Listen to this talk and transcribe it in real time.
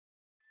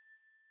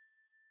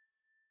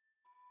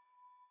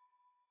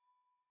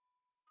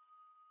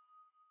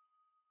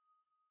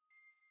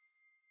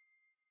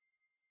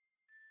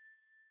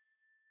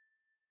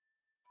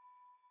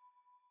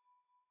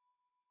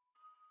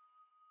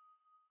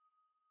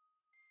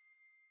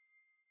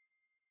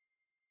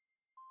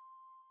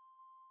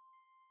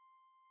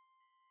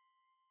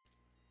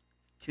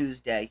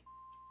Tuesday,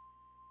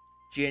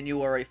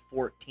 January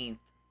 14th.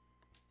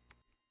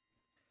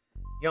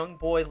 Young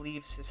boy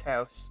leaves his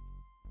house,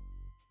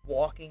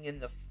 walking in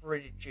the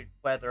frigid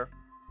weather,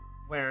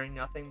 wearing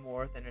nothing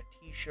more than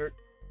a t-shirt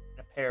and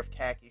a pair of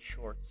khaki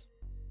shorts.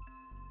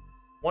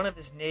 One of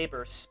his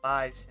neighbors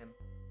spies him,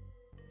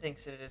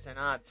 thinks it is an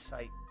odd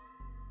sight,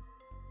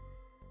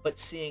 but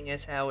seeing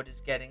as how it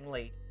is getting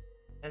late,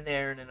 and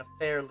they are in a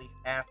fairly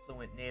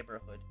affluent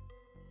neighborhood,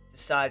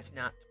 decides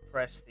not to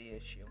press the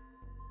issue.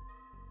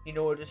 He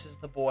notices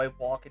the boy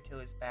walk into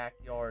his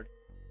backyard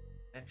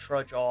and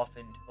trudge off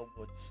into the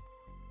woods.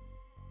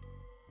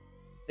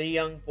 The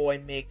young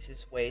boy makes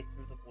his way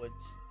through the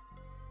woods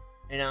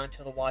and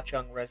onto the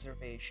Watchung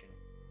Reservation,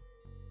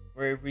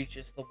 where he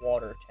reaches the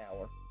water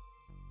tower.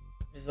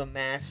 It is a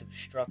massive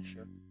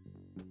structure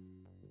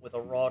with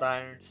a wrought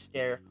iron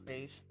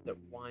staircase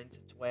that winds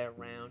its way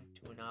around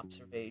to an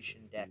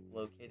observation deck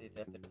located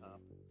at the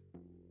top.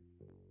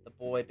 The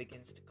boy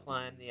begins to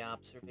climb the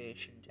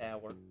observation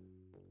tower,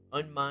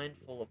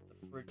 unmindful of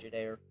the frigid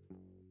air,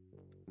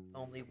 with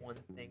only one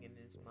thing in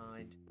his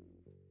mind.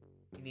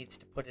 He needs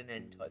to put an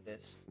end to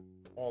this,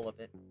 all of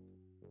it.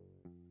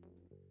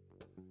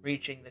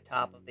 Reaching the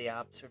top of the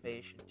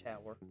observation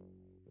tower,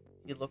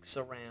 he looks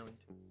around.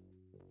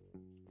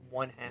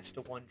 One has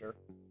to wonder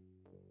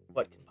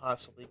what can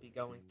possibly be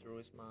going through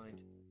his mind.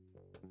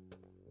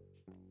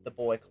 The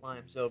boy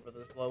climbs over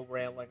the low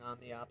railing on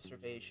the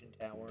observation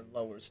tower and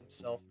lowers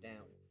himself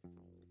down.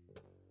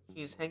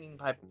 He is hanging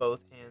by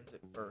both hands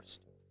at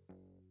first,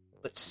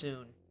 but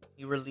soon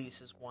he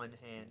releases one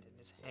hand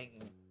and is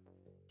hanging,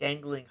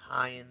 dangling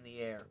high in the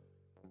air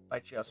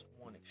by just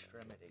one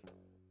extremity.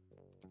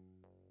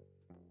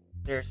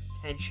 There's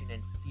tension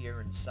and fear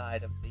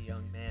inside of the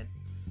young man,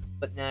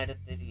 but now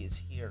that he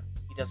is here,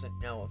 he doesn't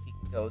know if he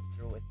can go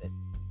through with it.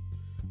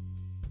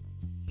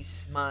 He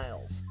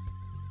smiles,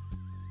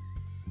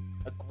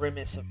 a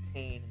grimace of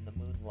pain in the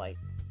moonlight,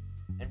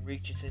 and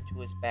reaches into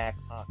his back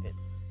pocket,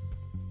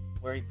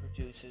 where he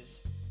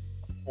produces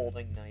a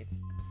folding knife.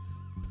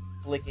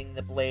 Flicking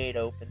the blade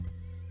open,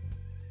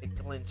 it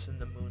glints in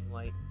the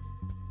moonlight.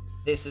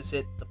 This is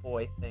it, the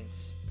boy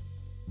thinks.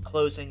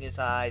 Closing his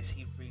eyes,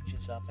 he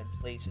reaches up and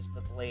places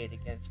the blade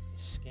against the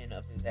skin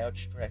of his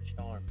outstretched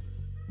arm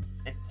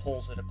and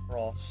pulls it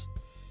across.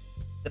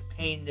 The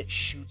pain that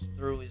shoots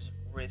through his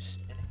wrist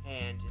and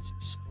hand is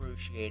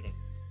excruciating,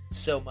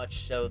 so much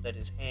so that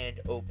his hand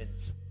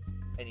opens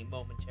and he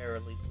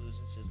momentarily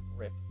loses his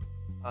grip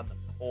on the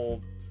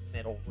cold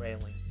metal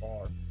railing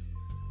bar.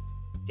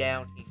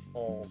 Down he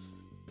falls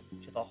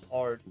to the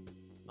hard,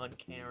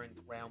 uncaring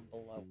ground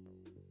below.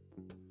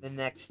 The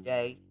next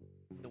day,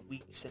 in the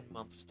weeks and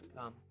months to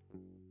come,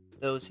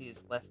 those he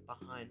has left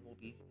behind will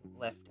be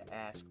left to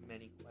ask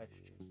many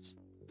questions.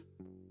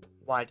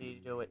 Why did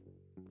he do it?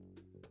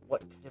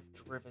 What could have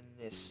driven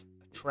this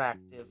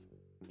attractive,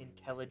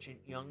 intelligent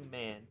young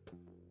man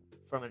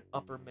from an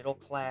upper middle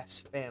class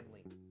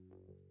family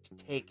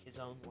to take his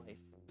own life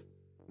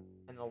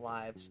and the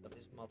lives of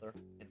his mother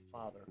and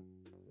father?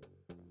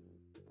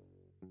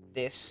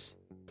 This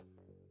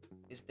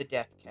is the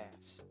Death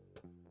Cast,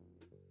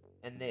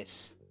 and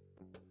this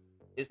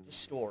is the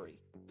story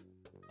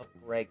of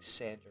Gregg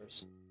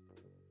Sanders.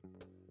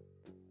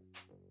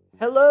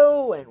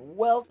 Hello and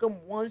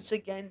welcome once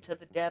again to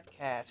the Death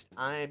Cast.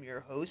 I am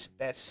your host,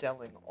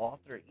 best-selling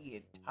author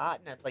Ian Tott,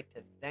 and I'd like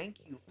to thank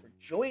you for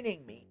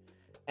joining me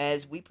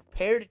as we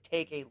prepare to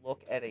take a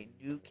look at a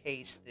new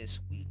case this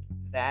week,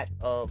 that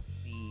of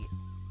the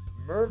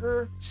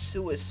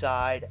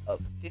murder-suicide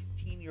of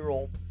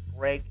 15-year-old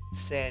Gregg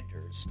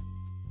Sanders.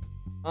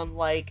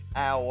 Unlike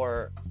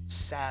our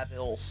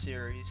Saville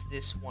series,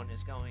 this one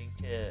is going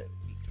to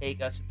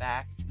take us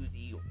back to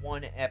the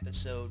one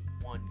episode,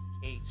 one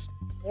case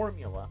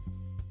formula.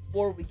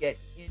 Before we get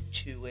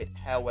into it,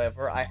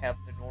 however, I have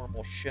the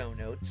normal show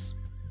notes.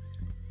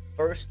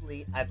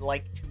 Firstly, I'd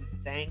like to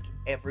thank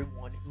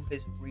everyone who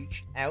has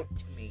reached out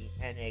to me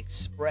and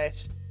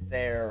expressed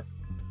their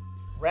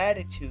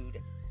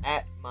gratitude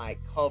at my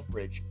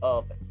coverage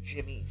of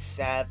Jimmy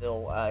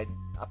Savile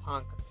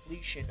upon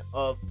completion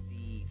of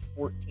the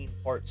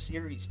 14-part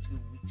series 2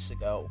 weeks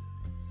ago.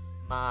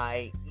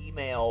 My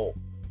email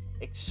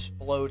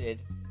exploded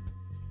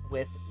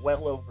with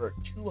well over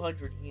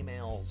 200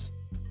 emails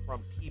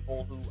from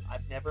people who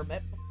I've never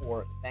met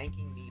before,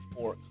 thanking me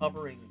for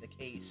covering the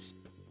case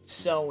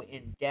so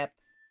in depth.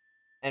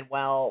 And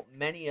while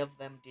many of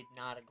them did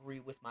not agree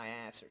with my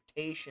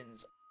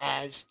assertions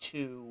as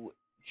to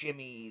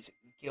Jimmy's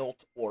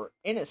guilt or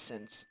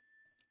innocence,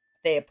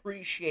 they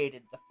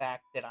appreciated the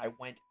fact that I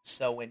went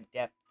so in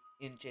depth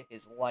into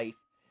his life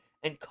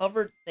and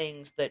covered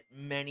things that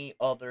many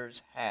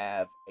others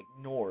have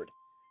ignored.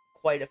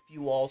 Quite a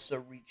few also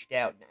reached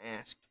out and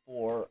asked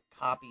for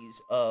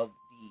copies of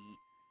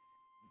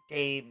the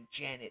Dame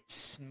Janet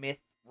Smith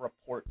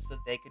report so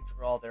they could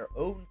draw their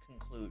own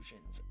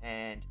conclusions.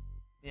 And,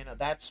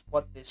 that's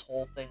what this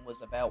whole thing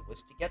was about,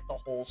 was to get the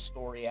whole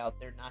story out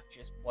there, not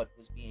just what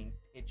was being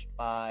pitched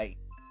by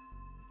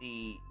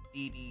the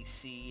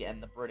BBC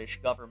and the British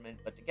government,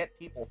 but to get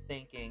people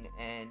thinking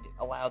and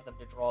allow them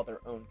to draw their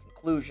own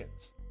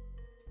conclusions.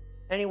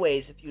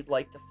 Anyways, if you'd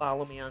like to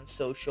follow me on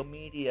social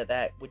media,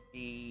 that would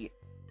be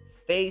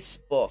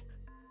Facebook,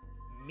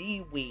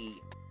 MeWe,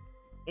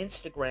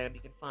 Instagram.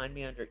 You can find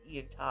me under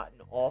Ian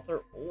Totten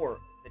Author or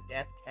The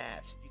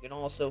Deathcast. You can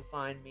also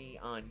find me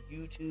on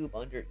YouTube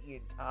under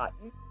Ian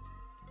Totten.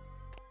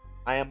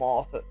 I am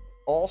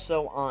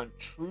also on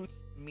Truth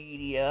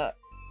Media,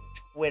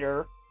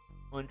 Twitter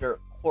under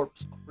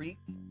Corpse Creek,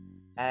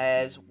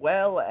 as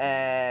well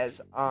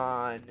as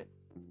on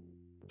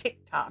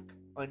TikTok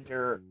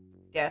under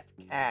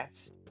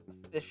Deathcast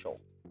Official.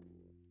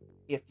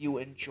 If you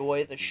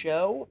enjoy the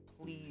show,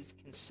 please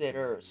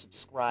consider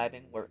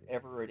subscribing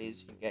wherever it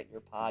is you get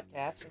your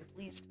podcasts, and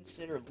please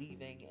consider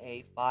leaving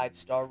a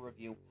 5-star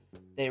review.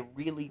 They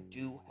really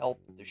do help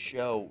the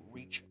show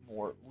reach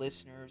more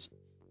listeners.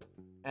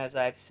 As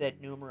I've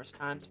said numerous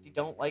times, if you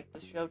don't like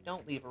the show,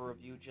 don't leave a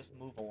review, just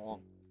move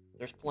along.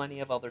 There's plenty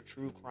of other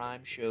true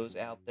crime shows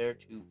out there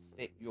to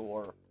fit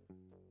your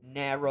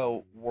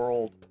narrow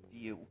world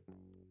view.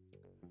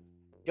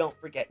 Don't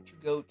forget to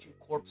go to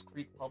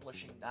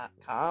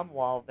corpsecreekpublishing.com.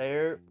 While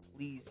there,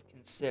 please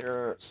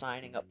consider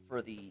signing up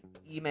for the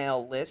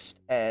email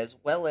list, as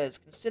well as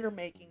consider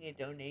making a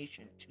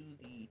donation to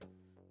the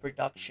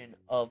production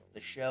of the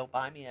show.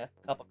 Buy me a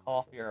cup of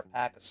coffee or a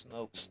pack of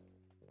smokes,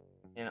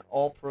 and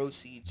all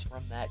proceeds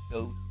from that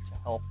go to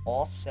help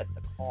offset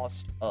the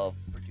cost of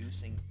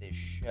producing this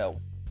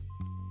show.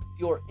 If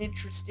you're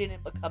interested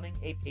in becoming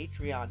a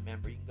Patreon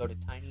member, you can go to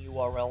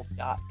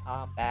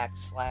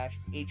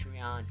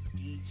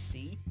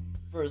tinyurl.com/PatreonDC.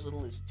 For as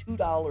little as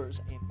 $2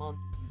 a month,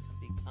 you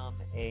can become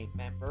a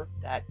member.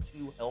 That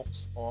too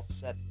helps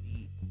offset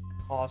the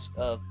cost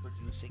of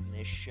producing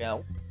this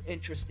show. If you're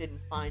interested in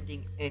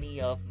finding any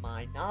of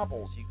my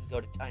novels, you can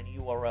go to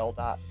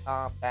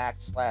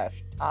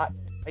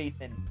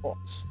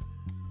tinyurl.com/Totten-books.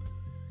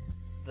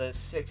 The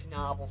 6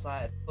 novels I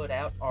have put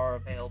out are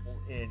available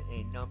in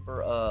a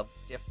number of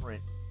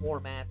different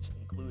formats,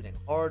 including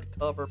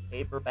hardcover,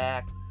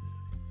 paperback,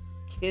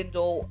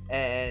 Kindle,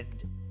 and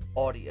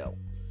audio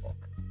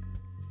book.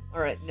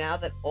 Alright, now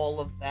that all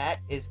of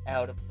that is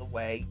out of the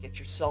way, get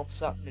yourself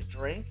something to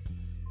drink,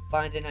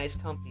 find a nice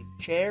comfy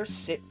chair,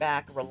 sit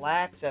back,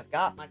 relax. I've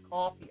got my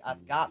coffee,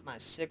 I've got my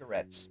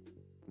cigarettes.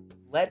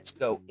 Let's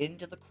go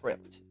into the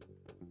crypt.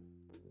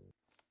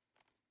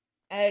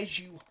 As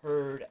you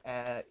heard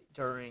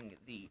during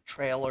the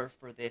trailer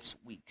for this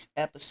week's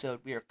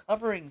episode, we are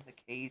covering the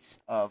case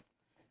of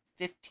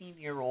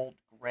 15-year-old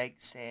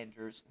Gregg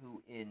Sanders,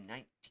 who in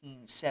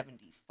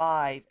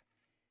 1975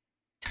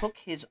 took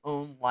his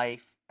own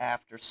life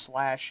after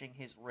slashing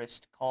his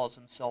wrist to cause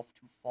himself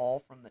to fall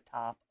from the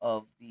top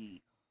of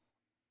the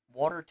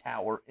water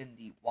tower in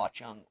the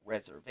Watchung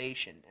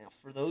Reservation. Now,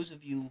 for those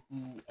of you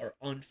who are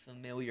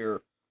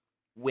unfamiliar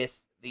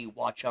with the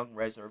Watchung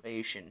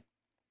Reservation,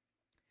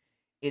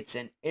 it's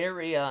an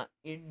area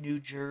in New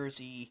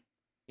Jersey,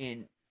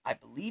 I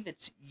believe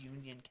it's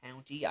Union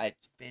County.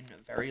 It's been a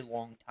very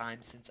long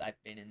time since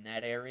I've been in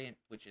that area,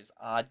 which is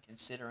odd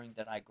considering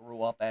that I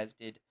grew up, as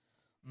did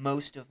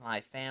most of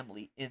my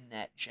family, in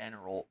that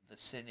general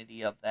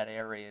vicinity of that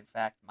area. In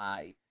fact,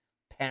 my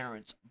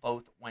parents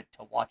both went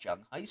to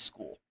Watchung High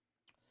School.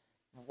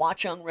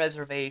 Watchung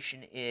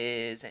Reservation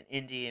is an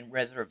Indian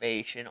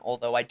reservation,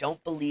 although I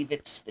don't believe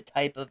it's the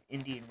type of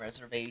Indian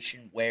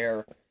reservation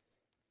where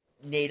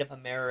Native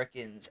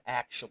Americans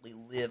actually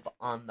live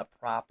on the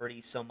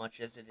property so much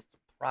as it is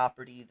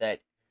property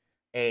that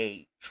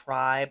a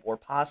tribe or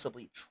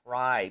possibly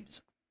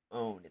tribes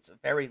own. It's a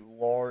very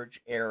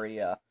large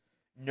area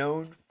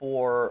known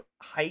for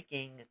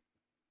hiking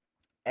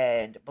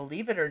and,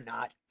 believe it or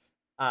not,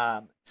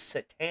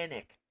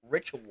 satanic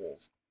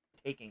rituals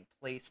taking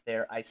place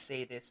there. I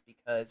say this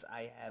because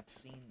I have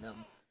seen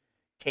them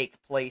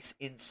take place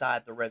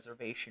inside the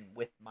reservation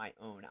with my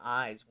own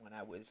eyes when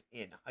I was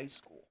in high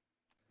school.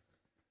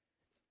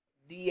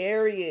 The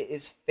area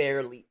is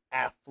fairly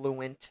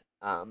affluent.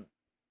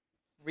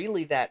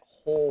 Really, that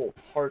whole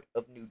part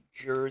of New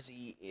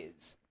Jersey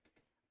is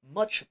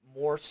much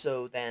more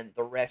so than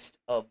the rest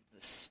of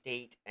the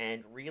state,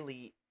 and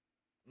really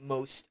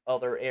most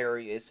other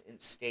areas in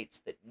states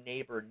that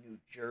neighbor New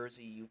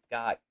Jersey. You've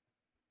got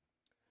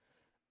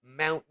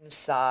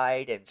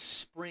Mountainside and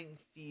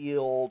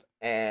Springfield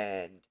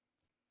and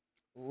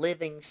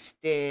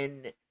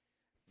Livingston,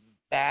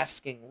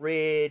 Basking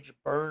Ridge,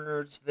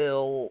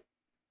 Bernardsville,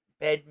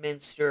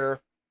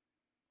 Bedminster,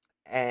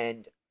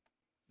 and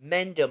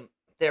Mendham.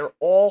 They're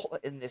all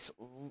in this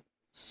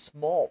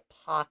small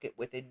pocket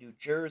within New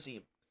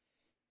Jersey.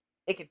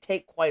 It can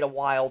take quite a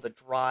while to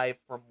drive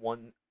from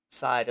one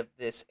side of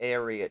this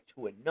area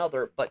to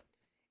another, but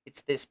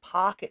it's this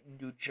pocket in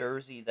New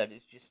Jersey that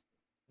is just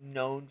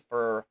known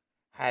for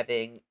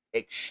having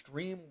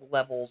extreme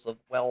levels of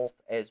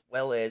wealth as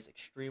well as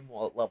extreme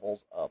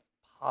levels of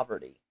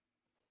poverty.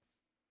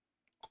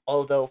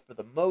 Although, for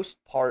the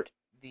most part,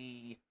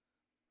 the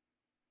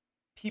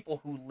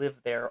people who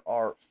live there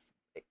are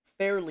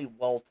fairly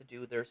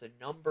well-to-do. There's a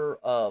number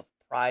of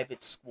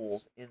private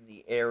schools in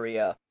the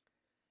area.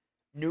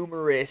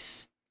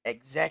 Numerous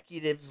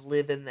executives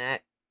live in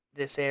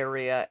this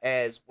area,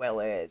 as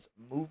well as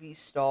movie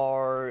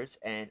stars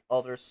and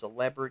other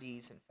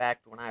celebrities. In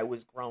fact, when I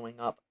was growing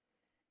up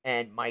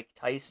and Mike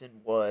Tyson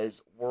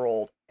was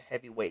world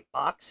heavyweight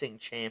boxing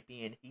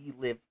champion, he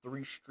lived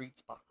 3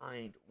 streets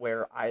behind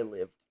where I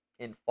lived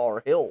in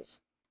Far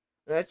Hills.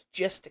 That's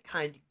just to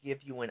kind of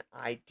give you an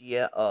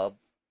idea of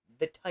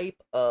the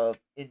type of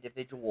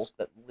individuals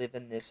that live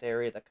in this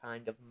area, the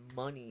kind of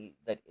money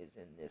that is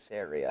in this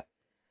area.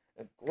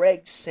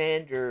 Gregg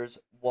Sanders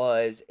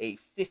was a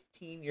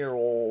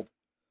 15-year-old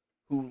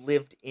who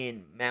lived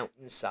in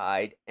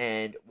Mountainside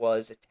and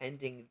was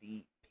attending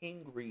the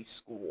Pingree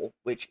School,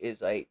 which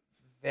is a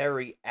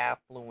very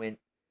affluent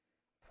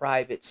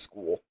private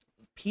school.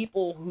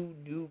 People who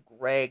knew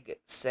Gregg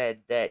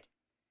said that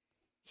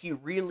he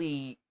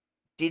really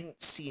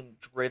didn't seem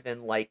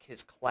driven like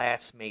his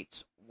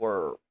classmates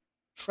were.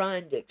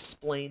 Trying to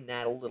explain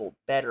that a little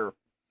better,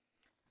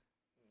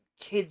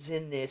 kids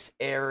in this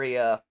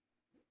area,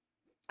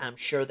 I'm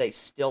sure they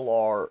still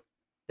are,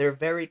 they're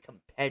very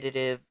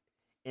competitive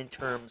in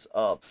terms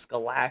of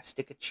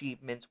scholastic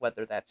achievements,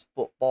 whether that's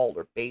football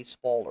or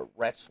baseball or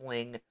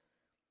wrestling.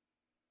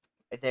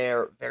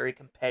 They're very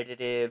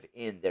competitive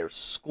in their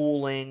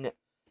schooling.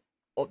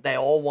 They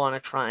all want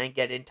to try and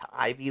get into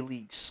Ivy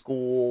League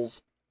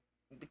schools.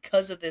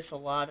 Because of this, a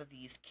lot of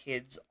these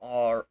kids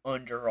are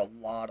under a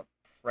lot of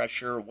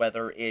pressure,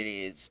 whether it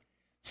is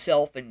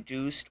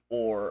self-induced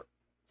or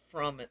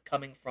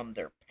coming from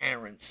their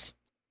parents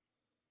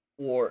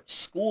or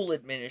school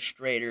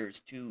administrators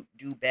to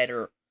do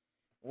better.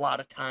 A lot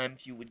of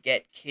times you would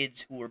get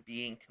kids who were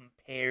being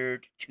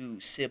compared to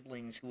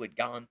siblings who had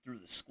gone through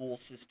the school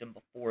system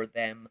before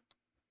them.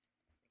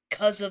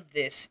 Because of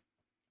this,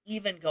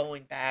 even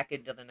going back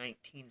into the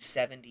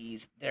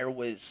 1970s, there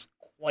was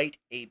quite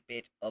a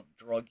bit of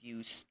drug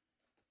use.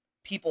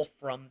 People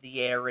from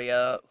the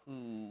area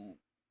who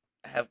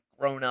have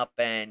grown up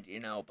and,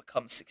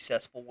 become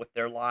successful with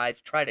their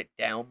lives try to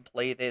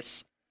downplay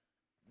this.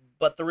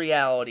 But the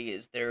reality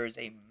is there is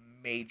a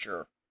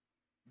major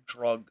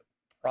drug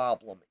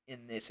problem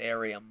in this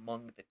area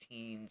among the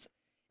teens.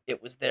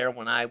 It was there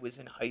when I was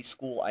in high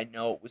school. I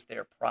know it was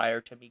there prior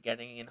to me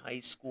getting in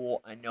high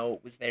school. I know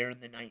it was there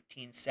in the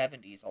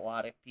 1970s. A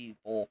lot of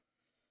people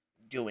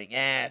doing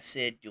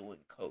acid, doing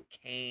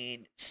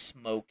cocaine,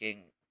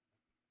 smoking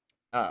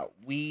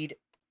weed.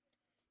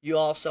 You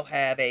also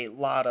have a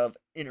lot of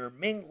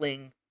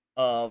intermingling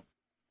of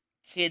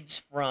kids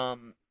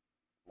from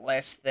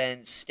less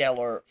than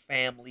stellar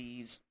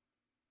families,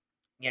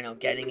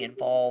 getting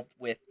involved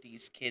with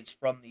these kids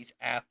from these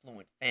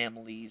affluent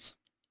families.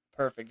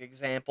 Perfect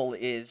example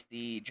is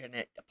the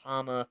Jeanette De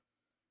Palma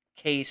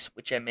case,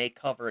 which I may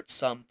cover at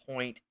some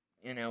point.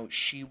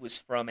 She was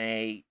from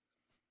a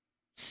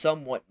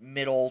somewhat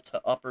middle to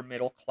upper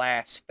middle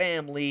class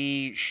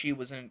family. She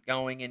wasn't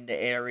going into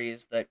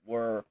areas that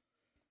were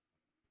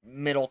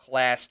middle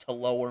class to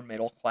lower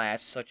middle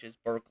class, such as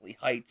Berkeley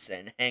Heights,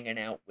 and hanging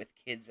out with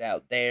kids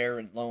out there.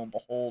 And lo and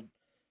behold,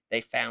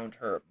 they found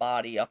her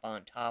body up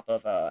on top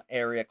of a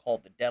area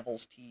called the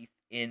Devil's Teeth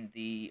in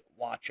the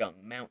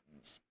Watchung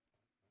Mountains.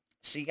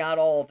 So you got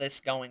all this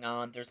going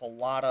on. There's a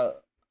lot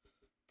of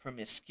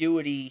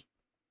promiscuity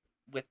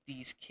with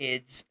these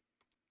kids,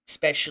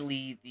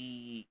 especially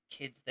the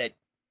kids that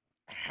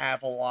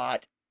have a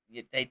lot.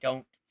 They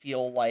don't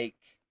feel like,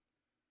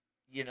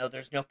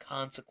 there's no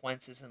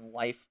consequences in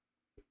life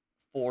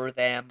for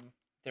them.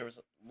 There's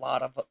a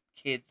lot of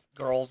kids,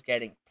 girls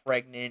getting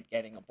pregnant,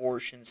 getting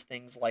abortions,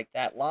 things like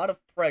that. A lot of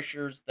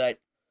pressures that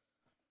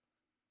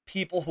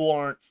people who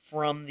aren't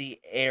from the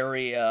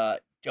area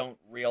don't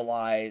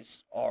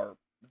realize are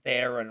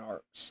there and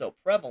are so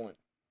prevalent.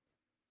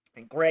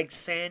 And Gregg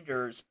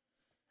Sanders,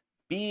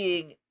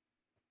 being,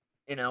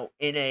 in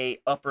a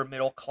upper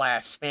middle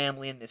class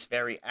family in this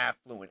very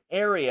affluent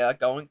area,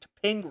 going to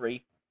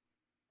Pingree,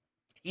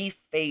 he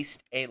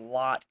faced a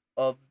lot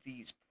of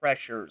these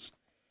pressures,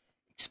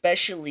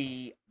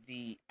 especially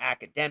the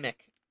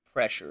academic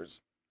pressures.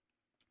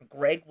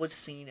 Gregg was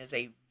seen as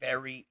a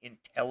very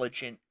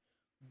intelligent,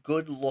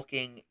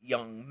 good-looking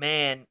young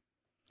man.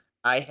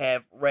 I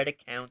have read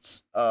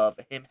accounts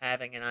of him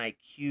having an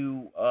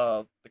IQ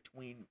of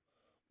between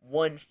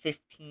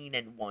 115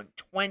 and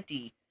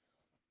 120.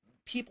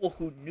 People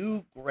who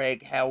knew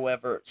Gregg,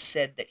 however,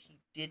 said that he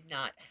did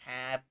not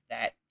have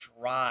that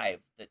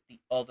drive that the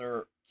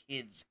other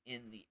kids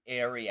in the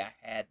area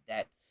had,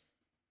 that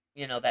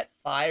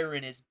fire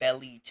in his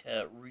belly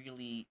to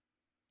really,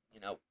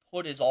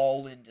 put his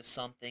all into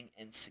something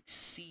and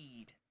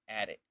succeed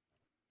at it.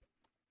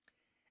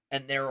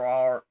 And there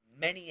are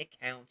many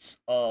accounts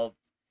of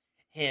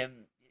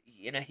him.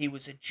 He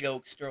was a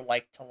jokester,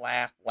 liked to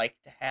laugh,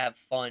 liked to have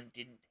fun,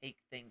 didn't take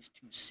things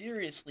too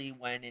seriously,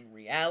 when in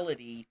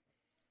reality,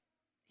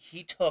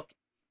 he took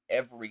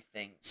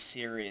everything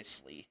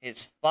seriously.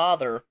 His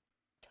father,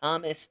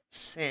 Thomas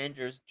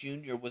Sanders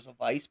Jr., was a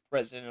vice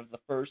president of the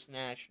First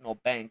National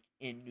Bank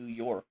in New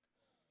York,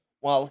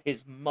 while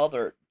his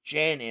mother,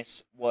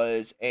 Janice,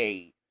 was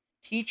a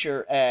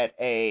teacher at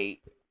a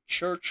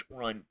church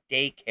run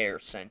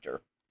daycare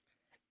center.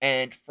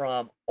 And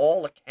from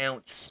all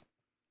accounts,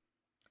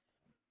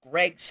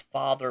 Gregg's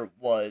father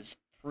was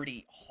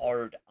pretty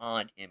hard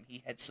on him.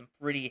 He had some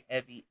pretty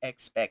heavy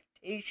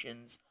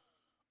expectations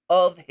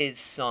of his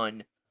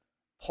son.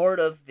 Part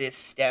of this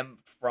stemmed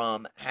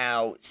from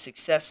how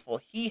successful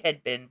he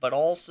had been, but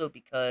also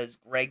because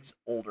Gregg's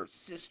older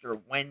sister,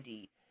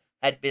 Wendy,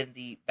 had been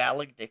the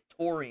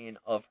valedictorian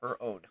of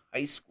her own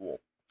high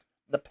school.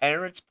 The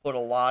parents put a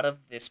lot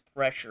of this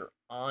pressure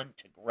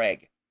onto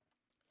Gregg,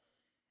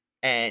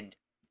 and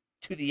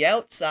to the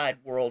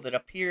outside world, it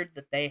appeared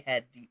that they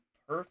had the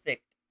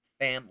perfect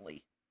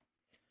family,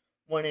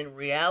 when in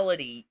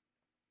reality,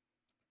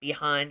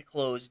 behind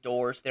closed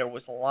doors, there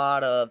was a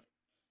lot of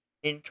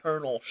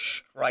internal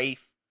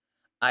strife.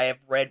 I have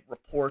read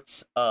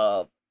reports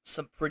of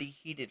some pretty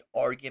heated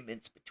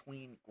arguments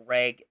between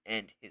Gregg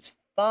and his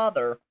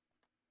father,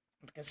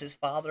 because his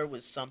father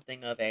was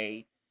something of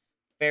a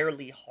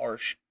fairly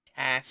harsh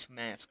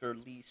taskmaster.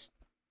 At least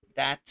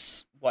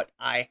that's what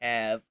I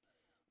have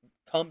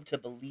come to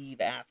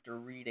believe after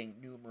reading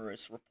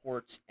numerous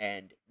reports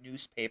and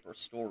newspaper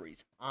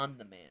stories on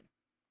the man.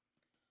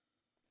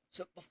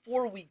 So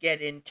before we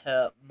get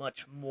into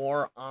much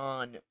more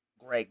on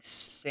Gregg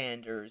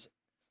Sanders,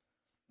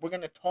 we're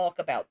going to talk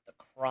about the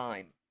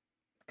crime,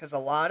 because a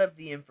lot of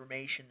the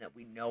information that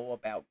we know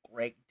about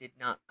Gregg did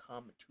not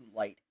come to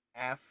light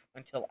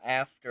until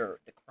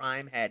after the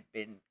crime had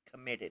been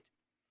committed.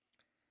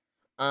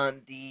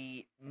 On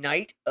the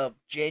night of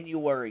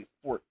January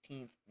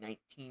 14th,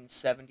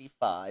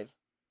 1975,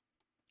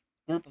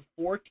 a group of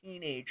four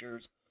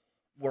teenagers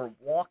were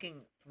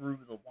walking through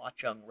the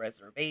Watchung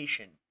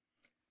Reservation.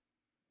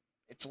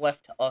 It's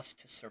left to us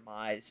to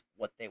surmise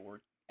what they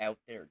were out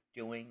there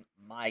doing.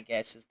 My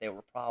guess is they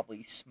were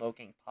probably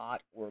smoking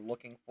pot or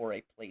looking for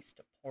a place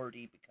to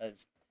party,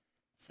 because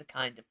it's the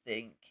kind of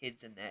thing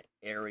kids in that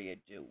area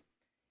do.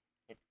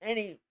 In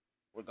any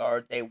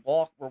regard,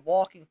 were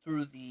walking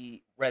through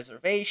the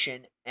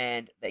reservation,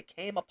 and they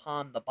came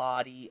upon the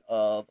body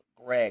of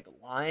Gregg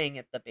lying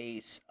at the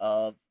base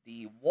of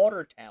the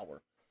water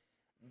tower.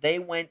 They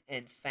went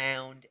and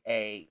found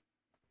a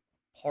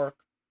park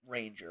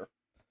ranger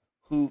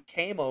who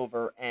came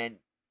over and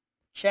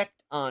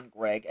checked on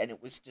Gregg, and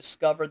it was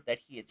discovered that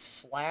he had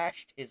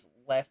slashed his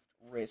left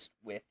wrist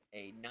with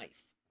a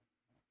knife,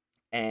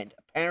 and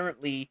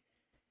apparently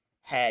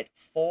had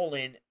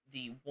fallen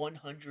the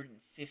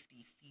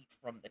 150 feet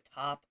from the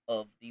top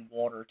of the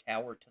water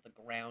tower to the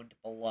ground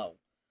below.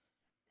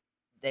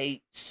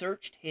 They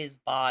searched his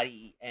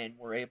body and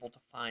were able to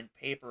find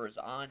papers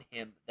on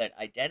him that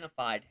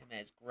identified him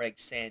as Gregg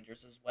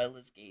Sanders, as well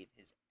as gave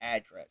his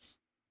address.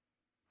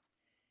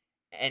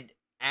 And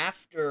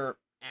after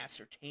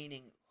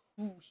ascertaining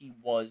who he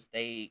was,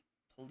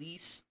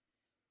 police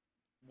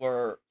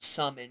were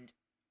summoned,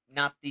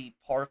 not the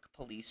park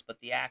police, but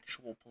the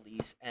actual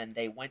police, and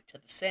they went to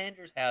the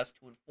Sanders house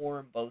to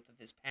inform both of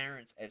his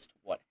parents as to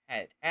what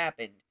had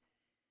happened.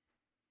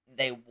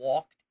 They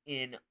walked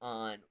in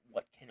on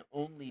what can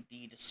only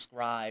be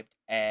described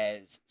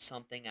as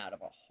something out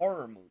of a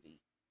horror movie.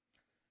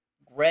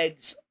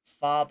 Gregg's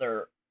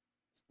father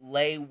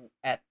lay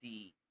at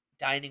the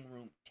dining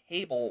room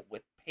table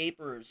with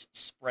papers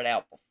spread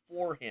out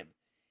before him.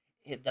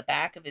 The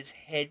back of his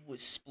head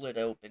was split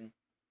open,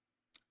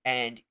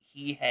 and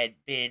he had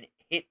been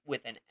hit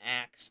with an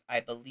axe, I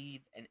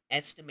believe, an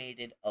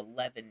estimated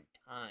 11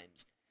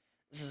 times.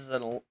 This is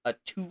a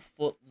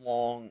 2-foot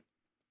long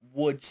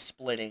wood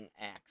splitting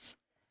axe.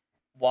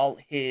 While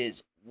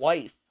his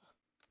wife,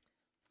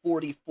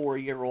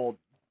 44-year-old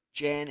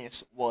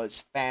Janice, was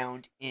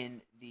found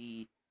in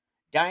the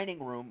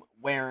dining room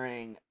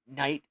wearing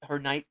her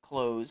night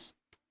clothes,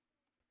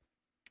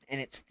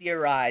 and it's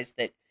theorized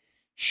that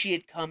she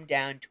had come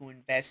down to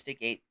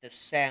investigate the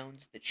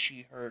sounds that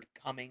she heard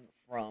coming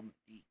from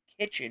the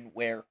kitchen,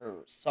 where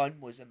her son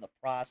was in the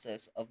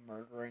process of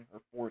murdering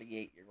her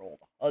 48-year-old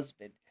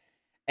husband,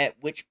 at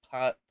which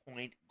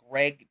point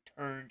Gregg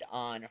turned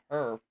on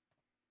her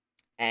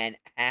and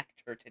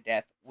hacked her to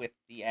death with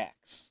the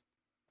axe.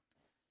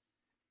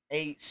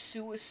 A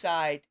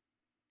suicide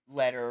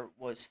letter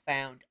was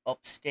found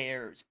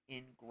upstairs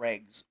in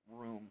Gregg's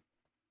room,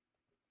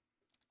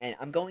 and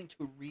I'm going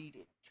to read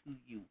it to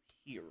you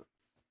here.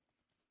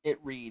 It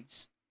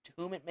reads, "To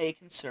whom it may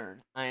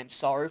concern, I am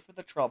sorry for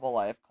the trouble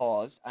I have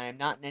caused. I am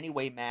not in any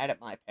way mad at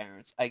my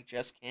parents. I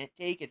just can't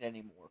take it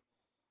anymore.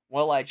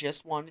 Well, I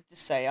just wanted to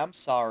say I'm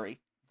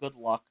sorry. Good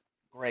luck,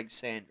 Gregg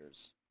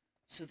Sanders."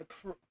 So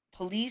the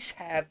police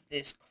have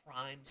this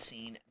crime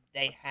scene.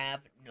 They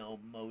have no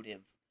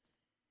motive,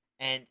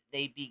 and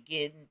they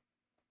begin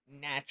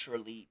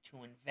naturally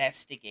to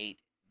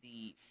investigate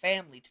the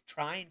family to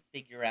try and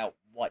figure out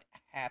what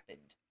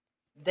happened.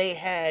 They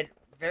had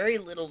very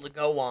little to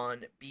go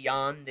on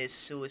beyond this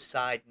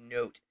suicide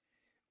note,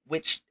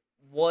 which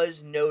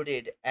was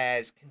noted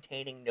as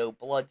containing no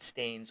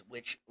bloodstains,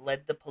 which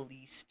led the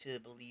police to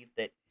believe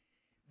that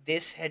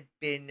this had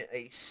been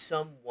a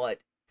somewhat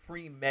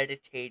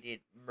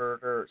premeditated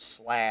murder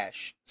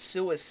slash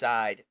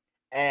suicide,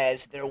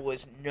 as there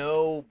was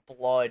no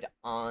blood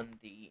on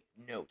the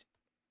note.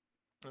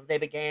 They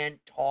began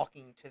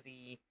talking to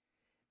the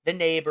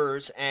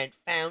neighbors and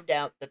found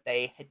out that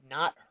they had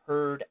not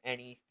heard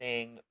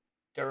anything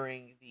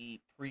during the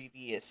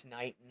previous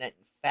night, and that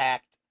in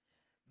fact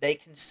they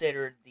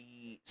considered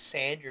the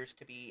Sanders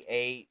to be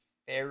a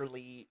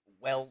fairly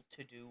well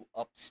to do,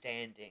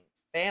 upstanding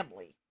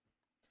family.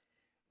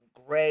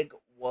 Gregg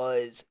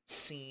was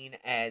seen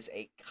as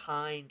a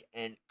kind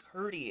and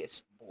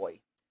courteous boy.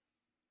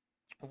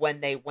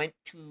 When they went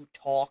to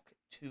talk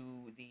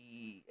to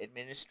the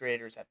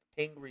administrators at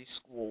the Pingree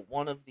School,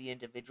 one of the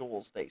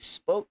individuals they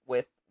spoke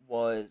with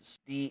was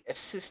the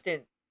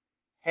assistant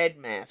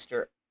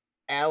headmaster,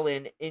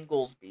 Alan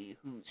Inglesby,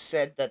 who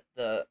said that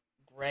the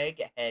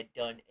Gregg had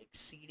done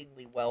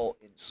exceedingly well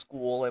in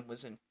school and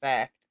was in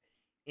fact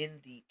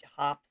in the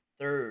top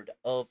third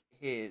of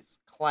his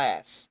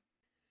class,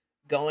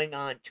 going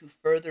on to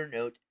further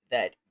note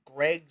that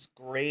Gregg's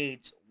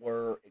grades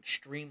were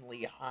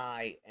extremely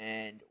high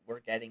and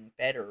were getting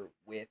better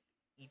with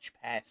each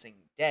passing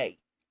day.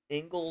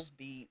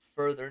 Inglesby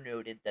further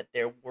noted that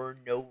there were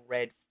no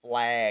red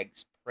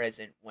flags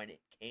present when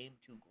it came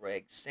to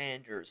Gregg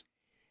Sanders.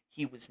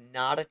 He was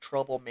not a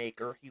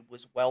troublemaker. He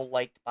was well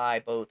liked by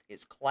both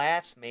his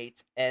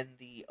classmates and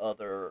the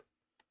other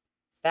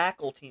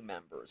faculty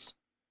members.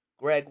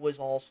 Gregg was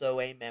also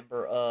a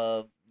member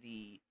of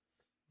the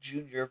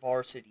junior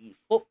varsity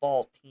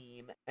football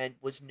team and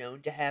was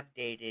known to have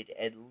dated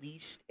at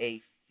least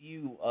a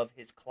few of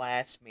his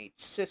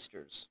classmates'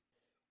 sisters.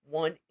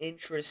 One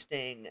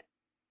interesting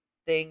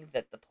thing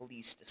that the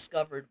police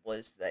discovered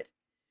was that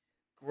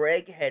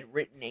Gregg had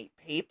written a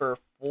paper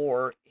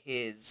for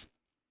his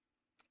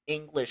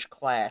English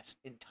class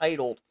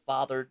entitled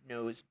Father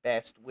Knows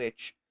Best,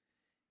 which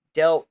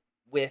dealt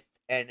with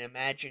an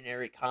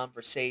imaginary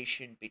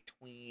conversation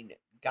between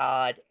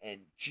God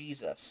and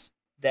Jesus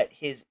that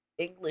his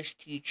English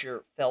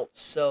teacher felt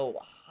so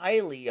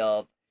highly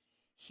of.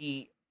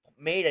 He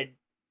made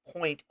a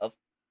point of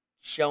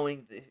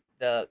showing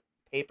the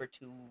paper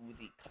to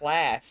the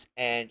class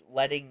and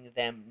letting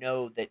them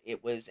know that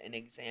it was an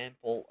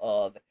example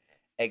of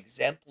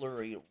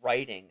exemplary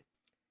writing,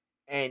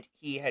 and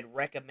he had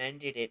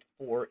recommended it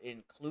for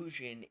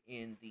inclusion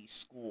in the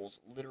school's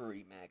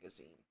literary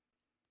magazine.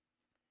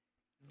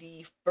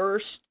 The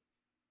first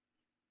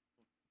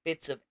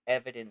bits of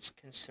evidence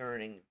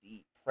concerning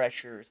the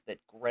pressures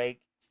that Gregg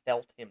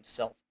felt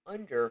himself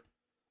under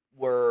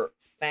were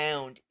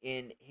found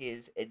in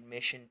his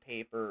admission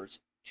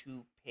papers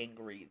to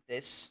Pingree.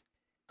 This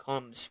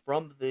comes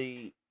from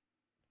the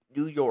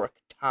New York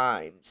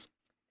Times,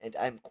 and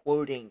I'm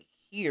quoting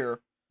here,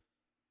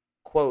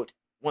 quote,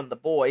 when the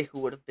boy, who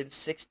would have been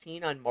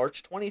 16 on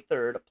March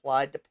 23rd,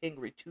 applied to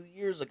Pingree 2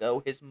 years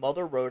ago, his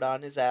mother wrote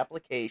on his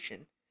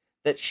application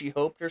that she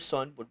hoped her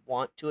son would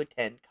want to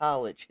attend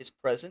college. His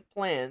present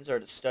plans are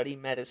to study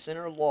medicine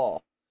or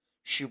law,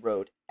 she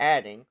wrote,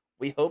 adding,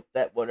 we hope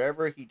that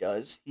whatever he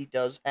does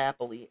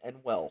happily and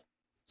well.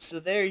 So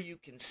there you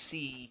can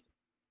see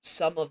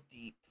some of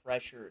the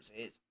pressures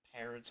his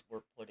parents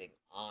were putting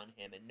on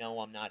him, and no,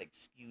 I'm not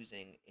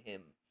excusing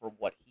him for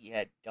what he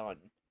had done,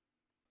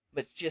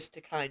 but just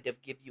to kind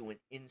of give you an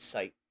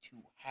insight to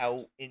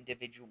how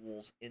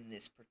individuals in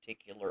this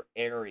particular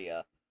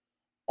area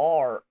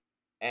are,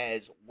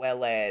 as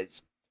well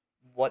as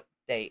what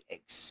they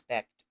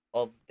expect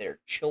of their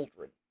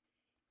children.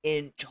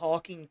 In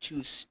talking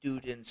to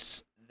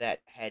students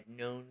that had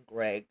known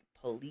Gregg,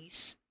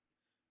 police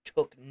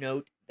took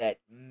note that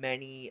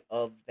many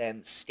of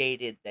them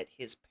stated that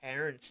his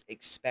parents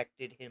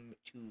expected him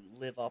to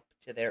live up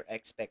to their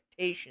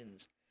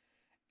expectations,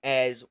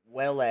 as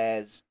well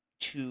as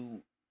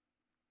to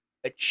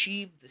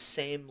achieve the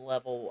same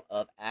level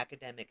of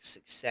academic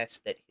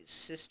success that his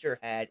sister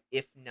had,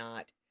 if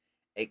not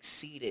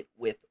exceed it,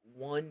 with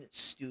one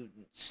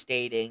student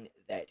stating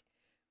that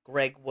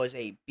Gregg was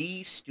a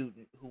B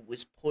student who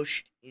was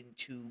pushed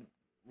into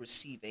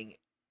receiving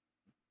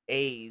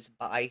A's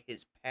by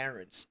his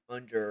parents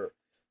under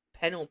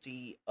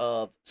penalty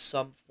of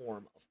some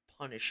form of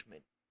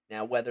punishment.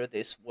 Now, whether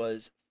this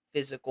was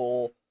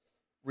physical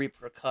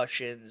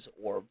repercussions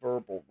or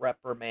verbal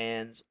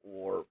reprimands,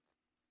 or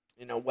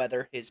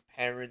whether his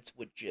parents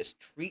would just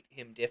treat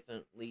him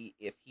differently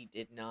if he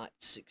did not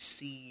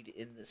succeed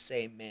in the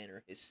same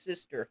manner his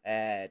sister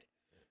had,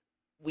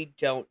 we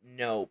don't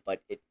know,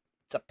 but it's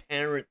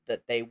apparent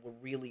that they were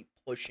really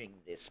pushing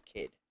this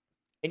kid.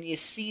 And you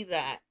see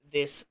that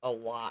this a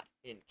lot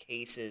in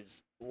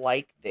cases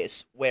like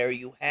this, where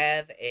you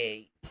have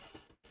a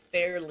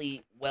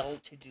fairly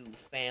well-to-do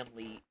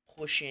family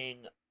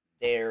pushing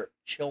their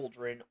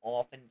children.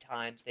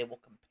 Oftentimes they will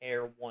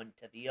compare one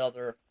to the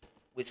other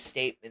with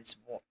statements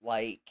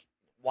like,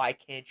 why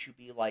can't you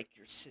be like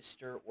your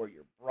sister or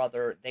your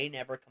brother? They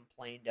never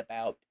complained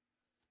about,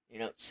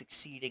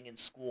 succeeding in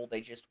school.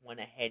 They just went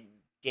ahead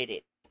and did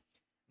it.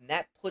 And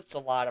that puts a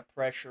lot of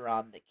pressure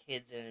on the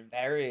kids, and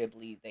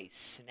invariably they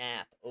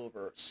snap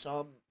over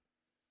some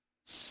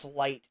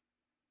slight,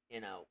 you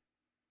know,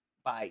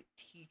 by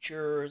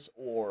teachers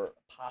or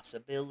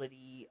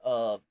possibility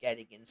of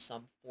getting in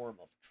some form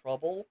of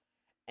trouble.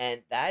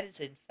 And that is,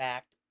 in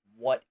fact,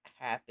 what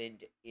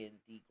happened in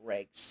the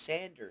Gregg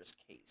Sanders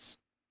case.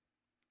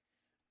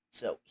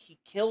 So he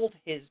killed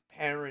his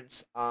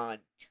parents on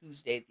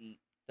Tuesday the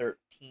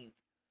 13th.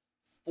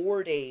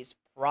 4 days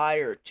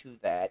prior to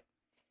that,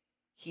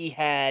 he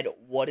had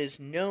what is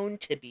known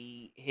to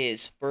be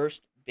his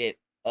first bit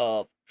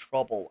of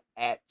trouble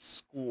at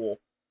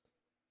school.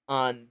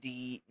 On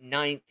the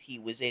 9th, he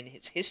was in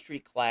his history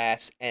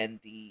class, and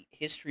the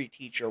history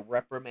teacher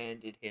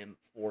reprimanded him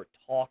for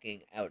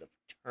talking out of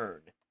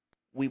turn.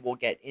 We will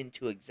get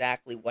into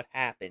exactly what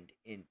happened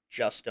in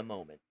just a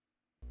moment.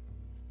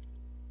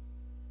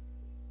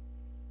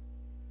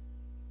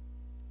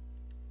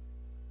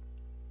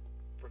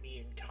 From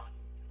Ian Cotton,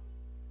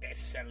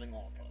 best-selling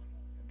author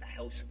of The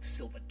House of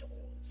Silver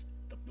Doors,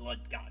 the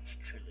Blood Gods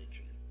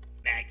trilogy,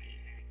 Maggie,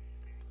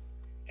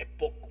 a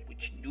book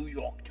which New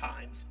York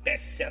Times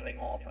best-selling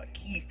author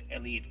Keith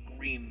Elliott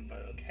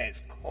Greenberg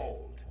has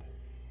called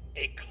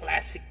a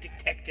classic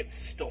detective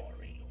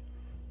story,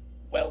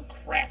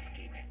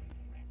 well-crafted,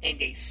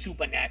 and a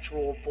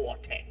supernatural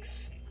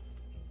vortex.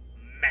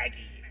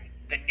 Maggie.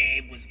 The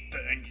name was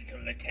burned into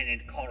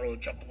Lieutenant Coral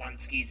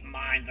Jablonski's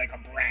mind like a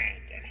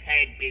brand, and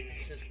had been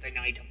since the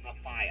night of the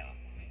fire.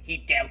 He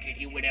doubted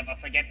he would ever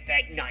forget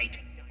that night,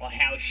 or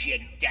how she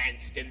had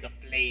danced in the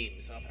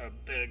flames of her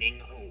burning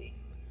home.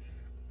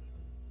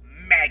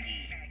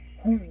 Maggie.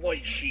 Who was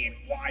she, and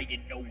why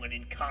did no one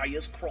in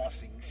Kaya's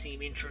Crossing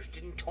seem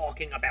interested in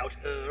talking about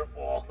her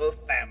or her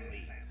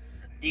family?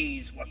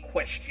 These were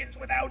questions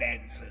without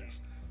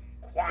answers.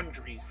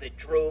 Quandaries that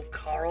drove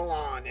Carl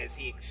on as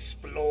he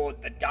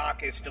explored the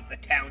darkest of the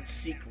town's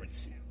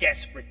secrets,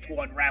 desperate to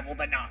unravel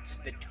the knots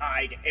that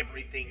tied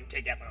everything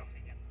together.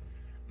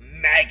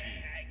 Maggie.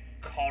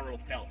 Carl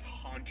felt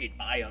haunted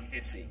by a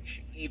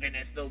visage, even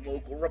as the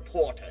local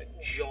reporter,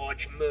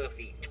 George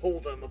Murphy,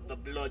 told them of the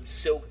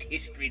blood-soaked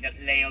history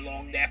that lay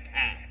along their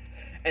path,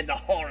 and the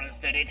horrors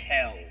that it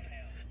held.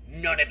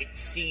 None of it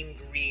seemed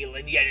real,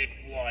 and yet it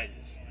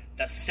was.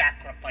 The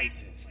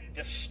sacrifices,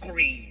 the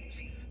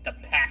screams, the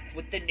pact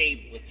with the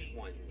Nameless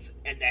Ones,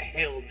 and the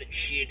hell that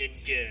she had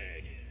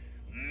endured.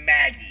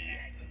 Maggie.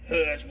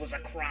 Hers was a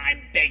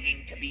crime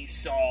begging to be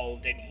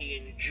solved, and he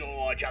and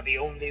George are the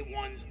only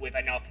ones with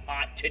enough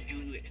heart to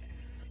do it.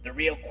 The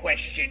real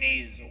question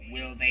is,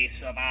 will they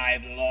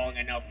survive long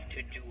enough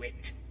to do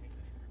it?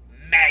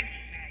 Maggie.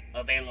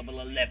 Available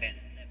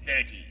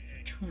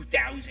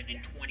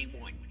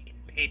 11/30/2021 in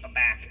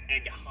paperback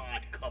and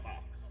hardcover.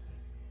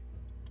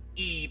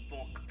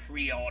 E-book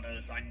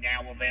pre-orders are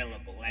now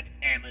available at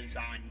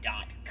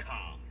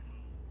Amazon.com.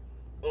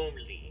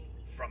 Only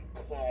from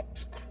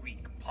Corpse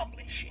Creek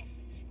Publishing.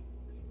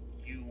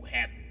 You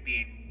have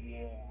been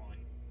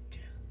warned.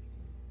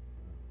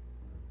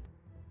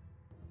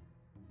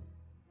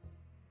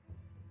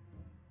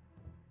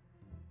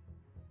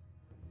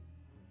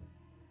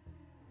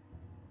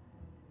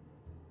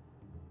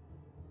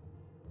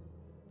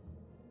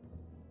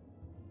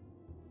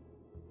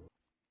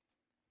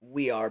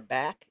 We are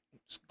back.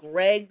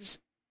 Gregg's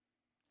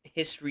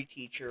history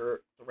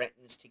teacher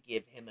threatens to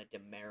give him a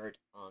demerit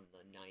on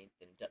the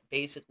 9th. And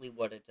basically,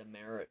 what a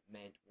demerit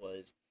meant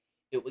was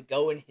it would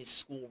go in his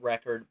school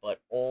record,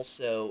 but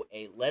also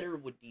a letter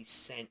would be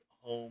sent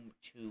home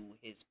to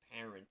his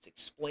parents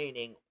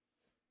explaining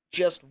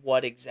just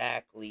what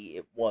exactly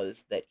it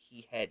was that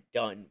he had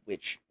done,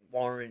 which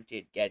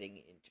warranted getting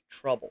into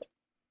trouble.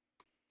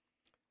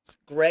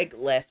 Gregg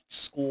left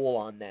school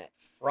on that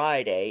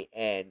Friday,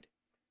 and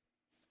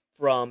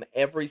from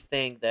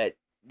everything that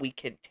we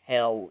can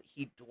tell,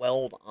 he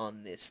dwelled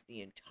on this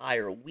the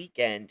entire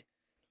weekend.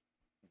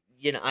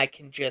 I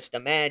can just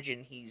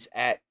imagine he's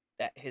at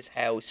his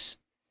house,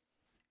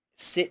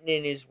 sitting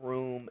in his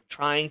room,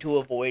 trying to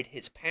avoid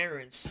his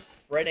parents,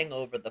 fretting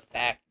over the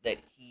fact that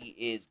he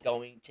is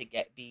going to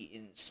be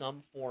in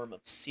some form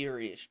of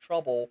serious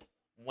trouble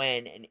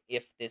when and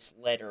if this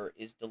letter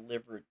is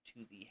delivered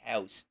to the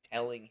house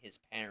telling his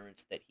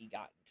parents that he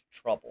got into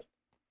trouble.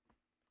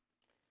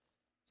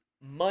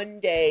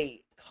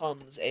 Monday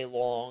comes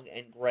along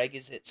and Gregg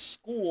is at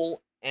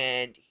school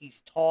and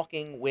he's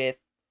talking with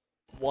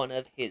one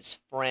of his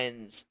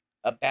friends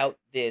about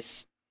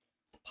this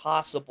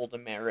possible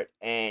demerit,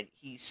 and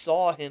he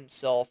saw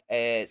himself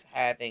as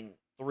having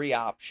three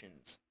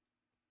options.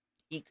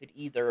 He could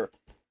either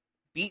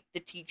beat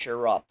the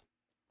teacher up,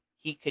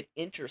 he could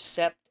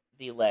intercept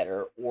the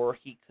letter, or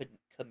he could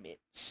commit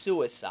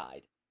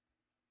suicide.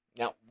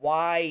 Now,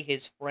 why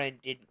his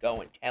friend didn't go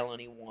and tell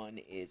anyone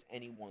is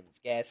anyone's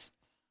guess.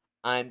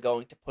 I'm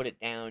going to put it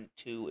down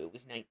to it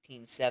was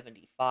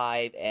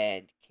 1975,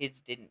 and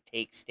kids didn't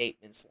take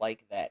statements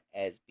like that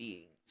as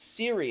being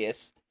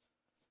serious.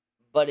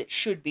 But it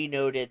should be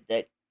noted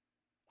that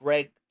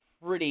Gregg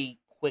pretty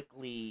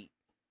quickly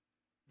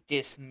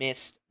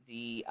dismissed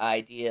the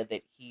idea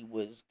that he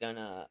was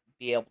gonna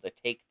be able to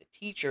take the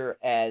teacher,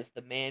 as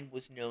the man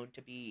was known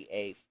to be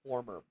a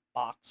former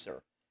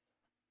boxer.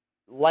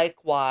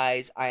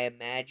 Likewise, I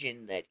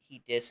imagine that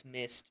he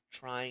dismissed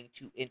trying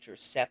to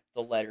intercept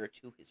the letter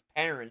to his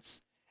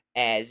parents,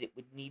 as it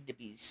would need to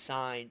be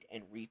signed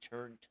and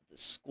returned to the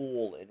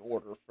school in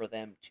order for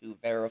them to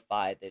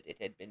verify that it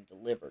had been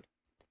delivered.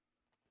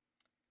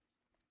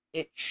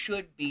 It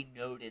should be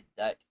noted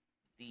that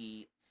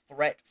the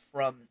threat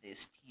from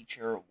this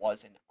teacher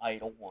was an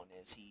idle one,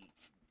 as he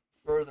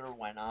further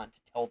went on to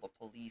tell the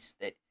police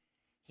that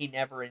he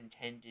never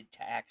intended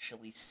to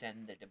actually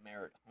send the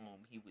demerit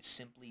home. He was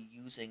simply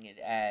using it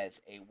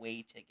as a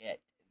way to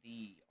get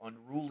the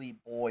unruly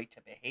boy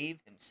to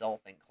behave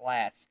himself in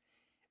class,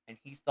 and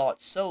he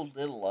thought so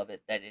little of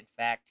it that in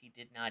fact he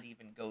did not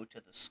even go to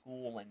the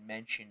school and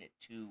mention it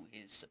to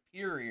his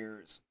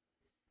superiors.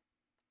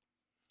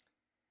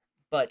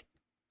 But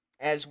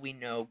as we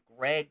know,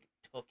 Gregg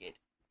took it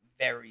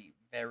very,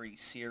 very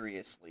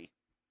seriously.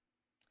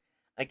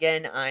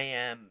 Again, I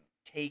am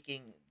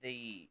taking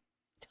the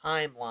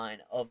timeline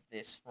of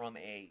this from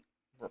a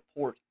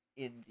report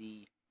in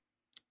the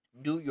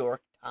New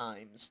York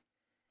Times.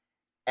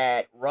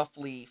 At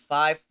roughly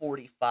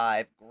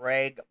 5:45,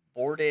 Gregg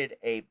boarded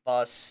a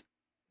bus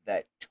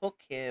that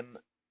took him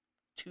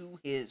to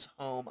his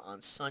home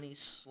on Sunny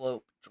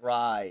Slope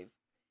Drive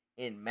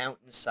in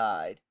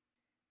Mountainside.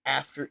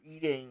 After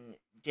eating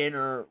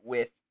dinner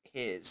with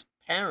his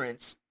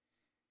parents,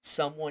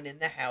 someone in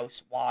the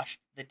house washed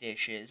the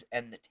dishes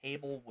and the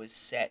table was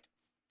set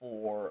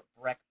for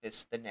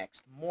breakfast the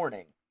next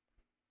morning.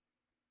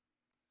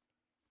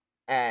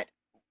 At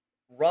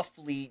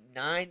roughly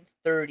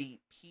 9:30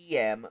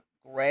 p.m.,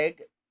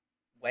 Gregg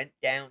went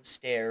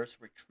downstairs,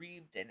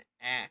 retrieved an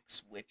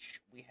axe,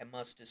 which we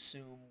must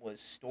assume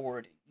was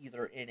stored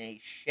either in a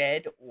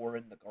shed or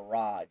in the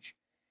garage,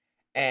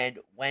 and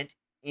went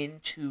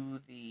into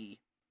the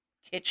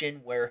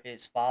kitchen where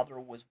his father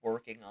was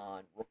working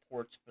on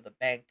reports for the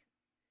bank,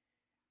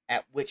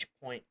 at which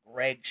point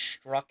Gregg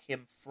struck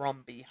him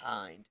from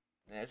behind.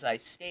 And as I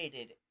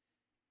stated,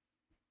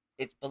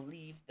 it's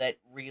believed that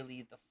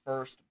really the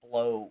first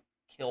blow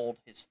killed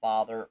his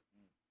father,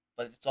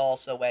 but it's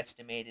also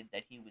estimated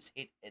that he was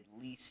hit at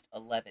least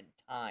 11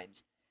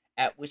 times,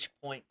 at which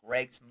point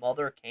Gregg's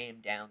mother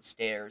came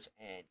downstairs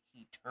and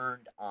he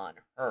turned on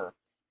her,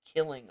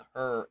 killing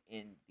her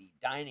in the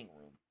dining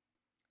room.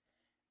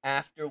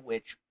 After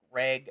which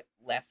Gregg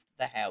left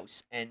the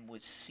house and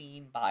was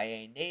seen by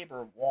a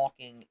neighbor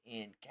walking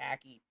in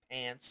khaki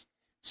pants.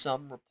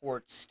 Some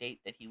reports state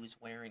that he was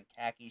wearing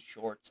khaki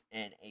shorts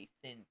and a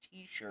thin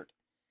t-shirt.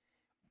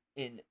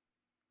 In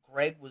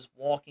Gregg was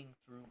walking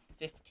through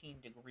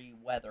 15-degree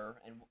weather,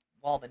 and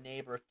while the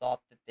neighbor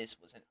thought that this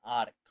was an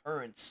odd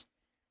occurrence,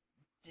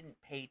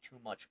 didn't pay too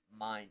much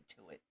mind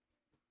to it.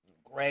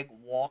 Gregg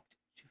walked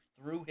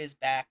through his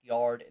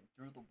backyard and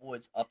through the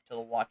woods up to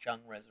the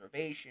Watchung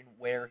Reservation,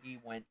 where he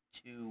went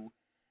to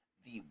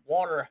the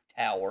water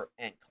tower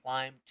and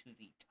climbed to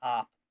the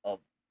top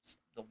of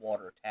the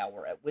water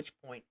tower, at which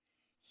point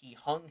he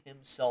hung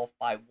himself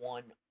by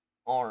one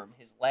arm,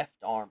 his left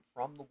arm,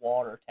 from the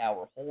water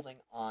tower, holding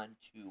on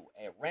to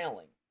a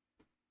railing.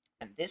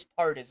 And this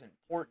part is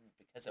important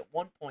because at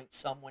one point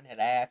someone had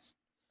asked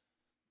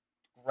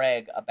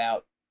Gregg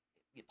about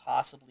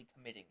possibly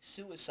committing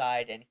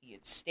suicide, and he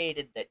had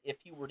stated that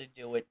if he were to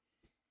do it,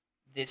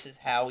 this is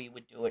how he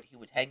would do it. He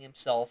would hang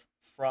himself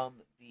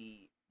from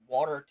the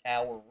water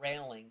tower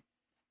railing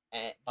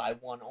by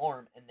one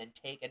arm and then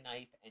take a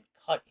knife and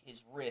cut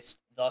his wrist,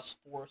 thus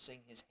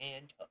forcing his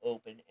hand to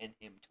open and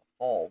him to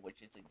fall,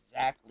 which is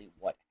exactly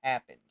what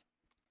happened.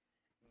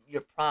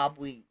 You're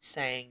probably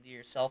saying to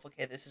yourself,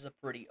 okay, this is a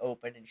pretty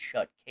open and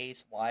shut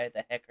case. Why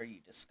the heck are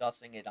you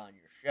discussing it on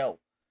your show?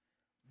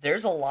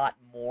 There's a lot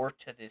more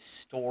to this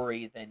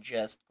story than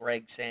just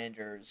Gregg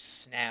Sanders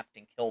snapped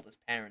and killed his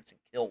parents and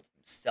killed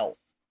himself.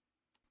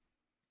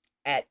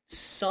 At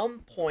some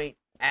point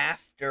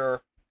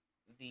after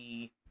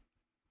the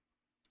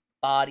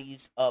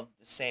bodies of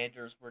the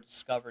Sanders were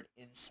discovered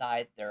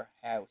inside their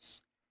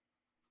house,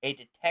 a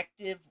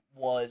detective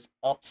was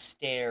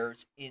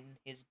upstairs in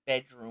his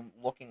bedroom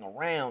looking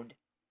around,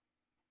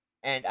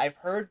 and I've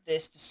heard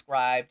this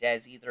described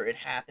as either it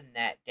happened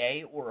that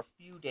day or a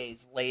few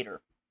days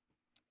later.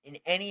 In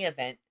any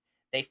event,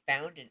 they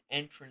found an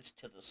entrance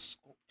to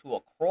to a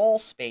crawl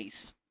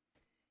space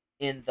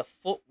in the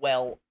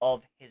footwell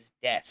of his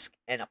desk,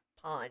 and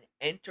upon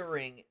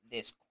entering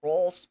this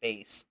crawl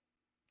space,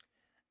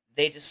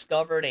 they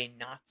discovered a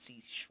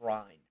Nazi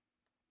shrine.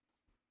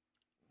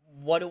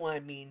 What do I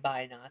mean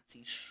by a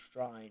Nazi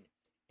shrine?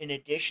 In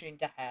addition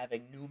to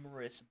having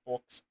numerous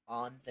books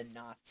on the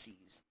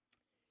Nazis,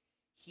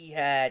 he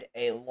had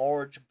a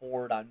large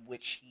board on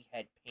which he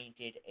had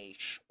painted a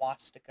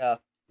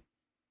swastika.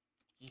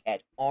 He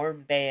had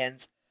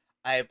armbands.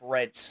 I've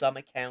read some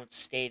accounts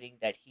stating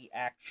that he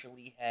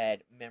actually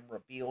had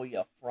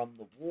memorabilia from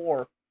the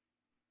war,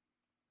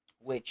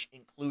 which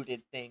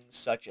included things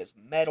such as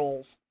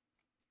medals,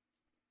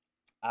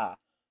 uh,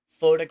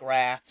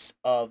 photographs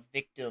of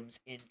victims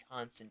in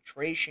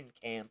concentration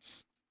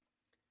camps,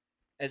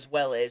 as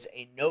well as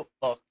a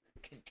notebook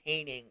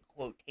containing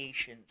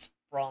quotations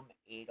from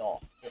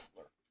Adolf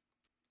Hitler.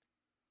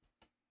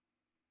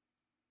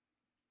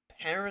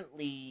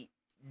 apparently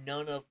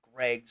none of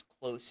Gregg's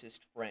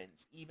closest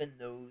friends, even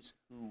those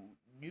who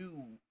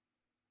knew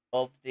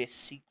of this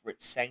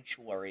secret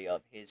sanctuary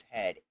of his,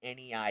 had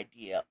any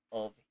idea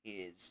of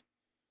his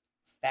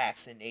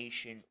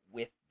fascination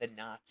with the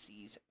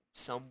Nazis.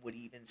 Some would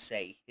even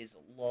say his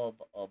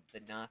love of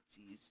the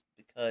Nazis,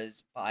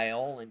 because by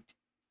all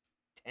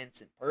intents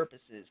and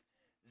purposes,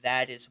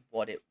 that is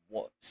what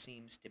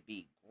seems to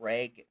be.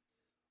 Gregg,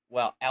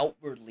 while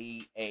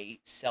outwardly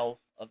a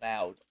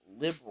self-avowed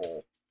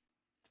liberal,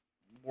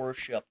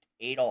 worshipped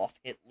Adolf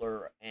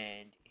Hitler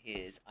and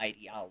his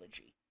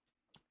ideology.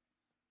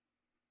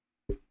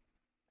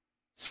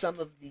 Some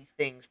of the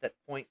things that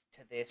point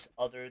to this,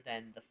 other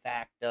than the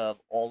fact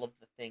of all of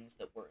the things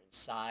that were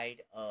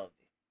inside of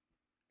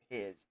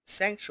his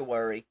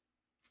sanctuary,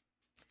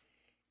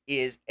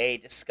 is a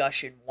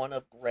discussion one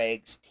of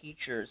Gregg's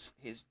teachers,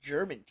 his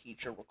German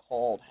teacher,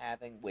 recalled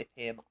having with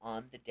him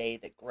on the day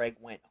that Gregg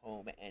went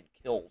home and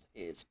killed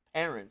his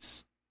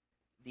parents.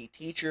 The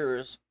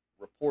teachers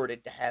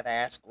reported to have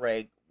asked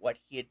Gregg what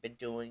he had been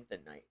doing the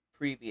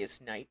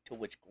previous night, to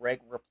which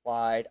Gregg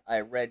replied, "I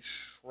read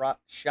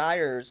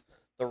Shire's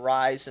The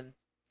Rise and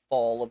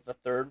Fall of the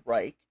Third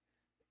Reich.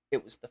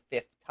 It was the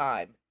fifth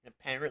time." And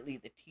apparently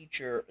the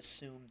teacher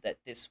assumed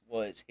that this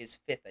was his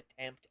fifth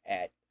attempt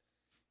at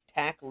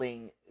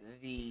tackling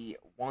the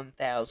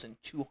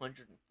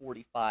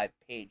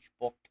 1,245-page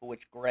book, to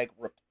which Gregg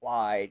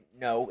replied,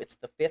 "No, it's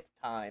the fifth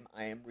time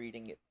I am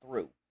reading it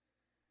through."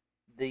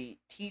 The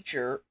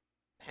teacher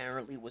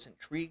apparently was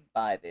intrigued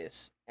by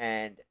this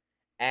and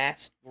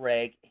asked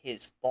Gregg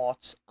his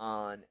thoughts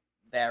on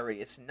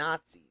various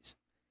Nazis.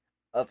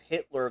 Of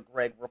Hitler,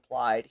 Gregg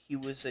replied, "He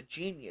was a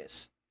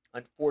genius.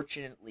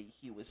 Unfortunately,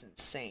 he was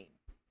insane."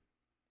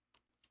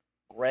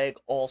 Gregg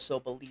also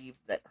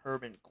believed that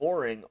Hermann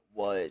Göring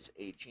was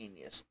a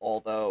genius,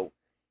 although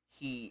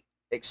he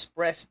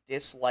expressed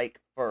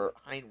dislike for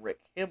Heinrich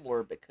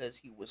Himmler because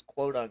he was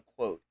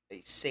quote-unquote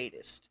a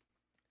sadist.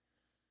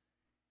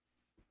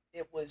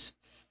 It was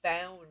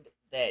found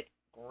that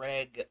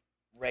Gregg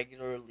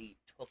regularly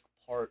took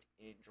part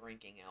in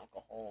drinking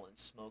alcohol and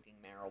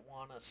smoking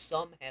marijuana.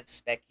 Some have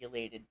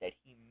speculated that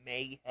he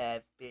may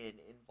have been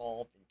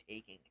involved in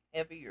taking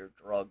heavier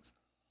drugs,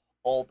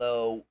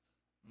 although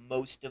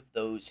most of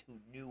those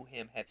who knew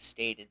him have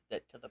stated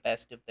that, to the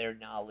best of their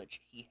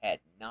knowledge, he had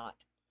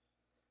not.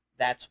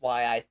 That's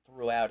why I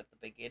threw out at the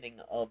beginning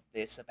of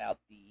this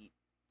about the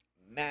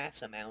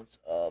mass amounts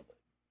of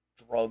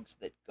drugs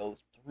that go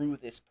through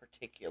this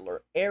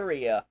particular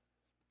area,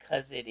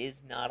 because it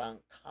is not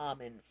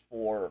uncommon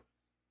for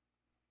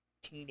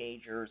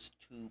teenagers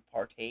to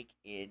partake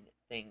in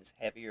things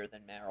heavier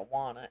than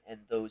marijuana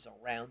and those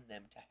around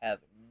them to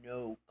have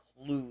no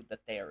clue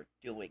that they are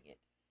doing it.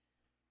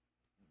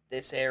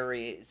 This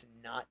area is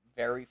not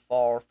very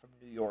far from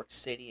New York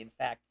City. In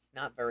fact, it's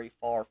not very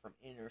far from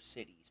inner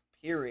cities,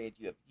 period.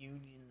 You have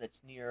Union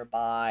that's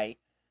nearby,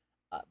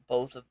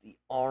 both of the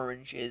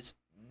Oranges,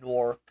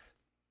 Newark,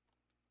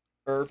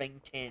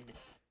 Irvington,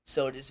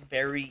 so it is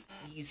very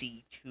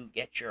easy to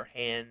get your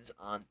hands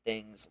on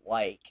things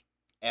like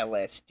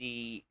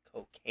LSD,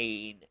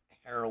 cocaine,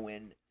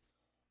 heroin,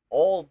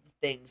 all the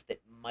things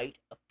that might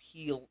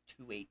appeal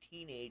to a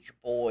teenage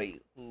boy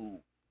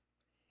who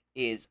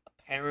is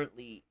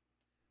apparently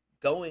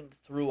going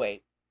through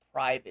a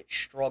private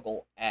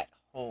struggle at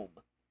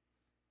home.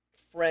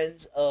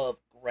 Friends of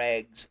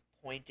Gregg's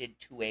pointed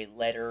to a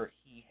letter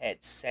he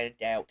had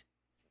sent out,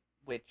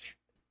 which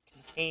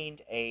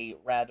contained a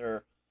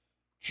rather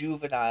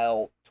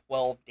juvenile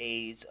 12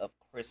 Days of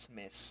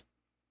Christmas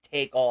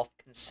takeoff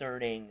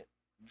concerning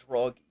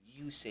drug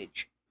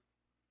usage.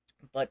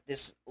 But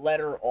this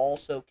letter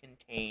also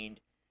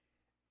contained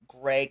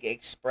Gregg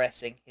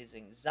expressing his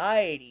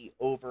anxiety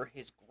over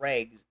his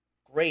grades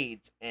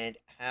and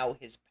how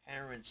his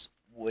parents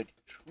would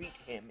treat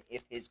him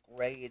if his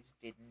grades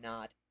did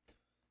not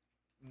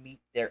meet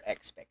their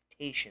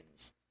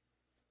expectations.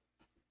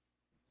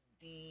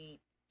 The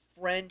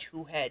friend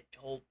who had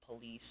told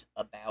police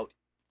about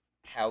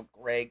how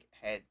Gregg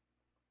had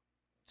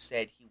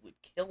said he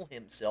would kill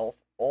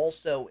himself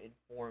also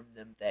informed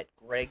them that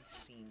Gregg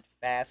seemed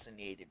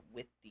fascinated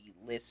with the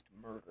List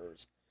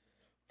murders.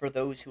 For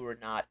those who are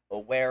not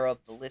aware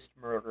of, the List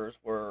murders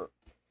was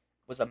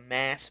a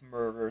mass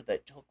murder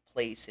that took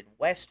place in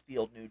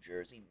Westfield, New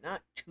Jersey,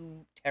 not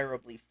too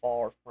terribly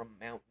far from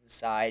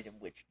Mountainside, in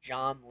which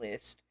John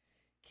List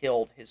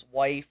killed his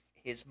wife,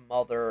 his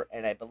mother,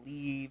 and I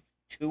believe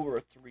 2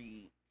 or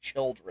 3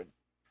 children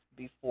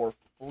before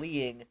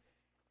fleeing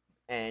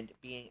and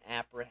being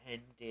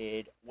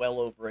apprehended well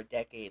over a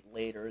decade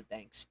later,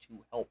 thanks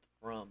to help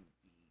from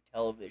the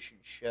television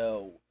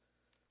show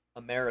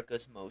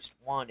America's Most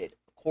Wanted.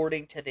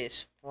 According to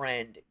this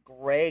friend,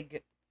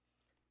 Gregg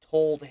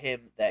told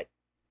him that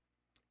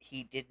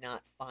he did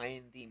not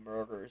find the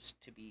murders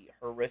to be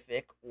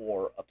horrific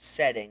or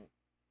upsetting,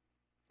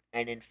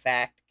 and in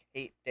fact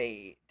kept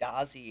a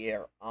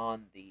dossier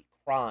on the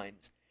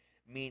crimes,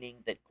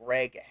 meaning that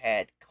Gregg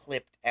had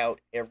clipped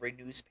out every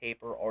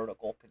newspaper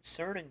article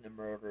concerning the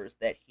murders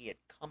that he had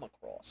come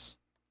across.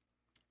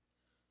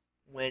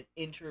 When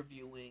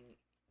interviewing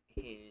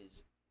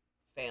his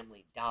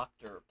family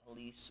doctor,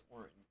 police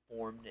were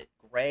informed that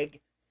Gregg's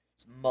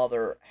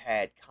mother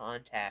had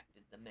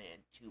contacted the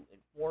man to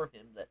inform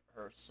him that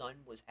her son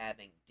was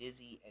having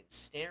dizzy and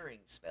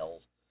staring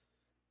spells,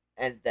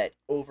 and that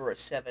over a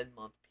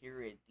 7-month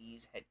period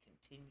these had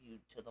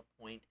continued to the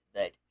point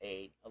that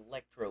an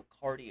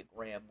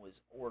electrocardiogram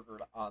was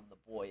ordered on the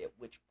boy, at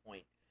which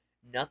point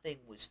nothing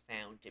was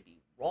found to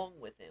be wrong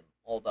with him,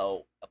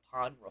 although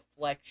upon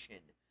reflection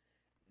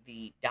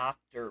the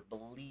doctor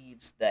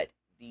believes that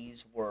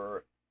these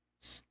were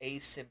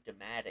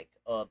asymptomatic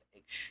of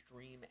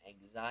extreme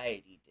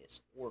anxiety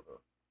disorder.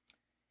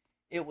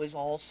 It was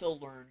also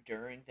learned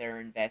during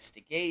their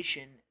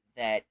investigation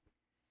that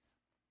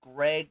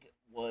Gregg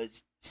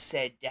was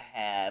said to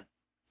have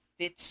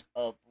fits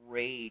of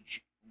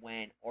rage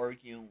when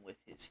arguing with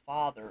his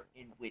father,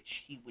 in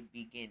which he would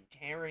begin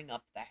tearing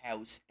up the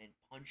house and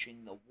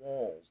punching the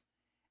walls,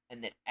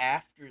 and that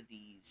after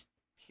these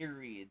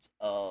periods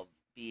of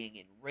being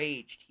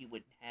enraged, he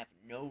would have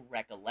no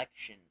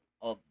recollection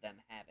of them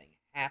having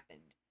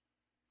happened.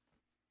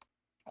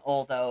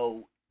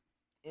 Although,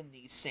 in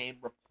these same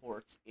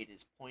reports, it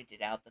is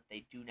pointed out that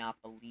they do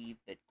not believe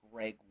that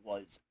Gregg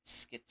was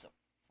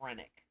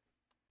schizophrenic.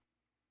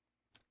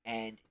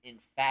 And in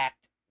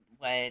fact,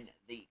 when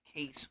the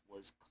case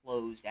was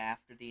closed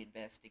after the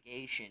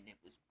investigation, it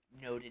was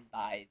noted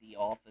by the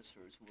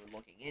officers who were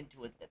looking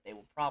into it that they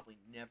will probably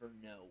never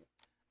know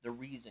the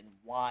reason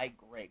why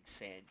Gregg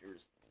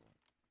Sanders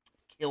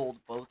killed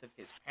both of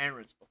his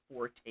parents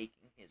before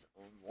taking his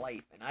own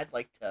life. And I'd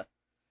like to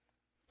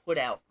put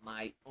out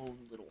my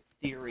own little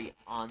theory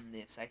on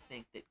this. I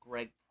think that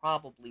Gregg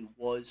probably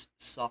was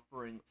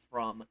suffering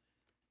from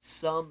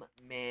some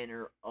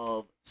manner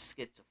of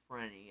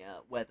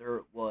schizophrenia. Whether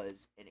it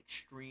was an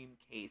extreme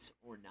case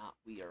or not,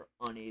 we are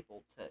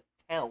unable to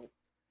tell,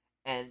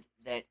 and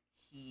that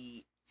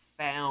he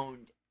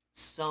found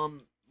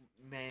some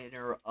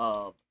manner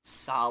of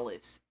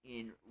solace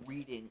in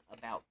reading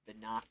about the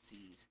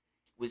Nazis.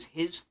 It was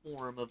his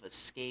form of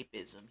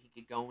escapism. He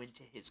could go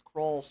into his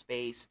crawl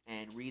space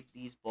and read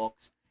these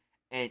books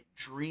and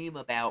dream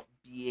about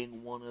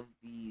being one of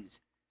these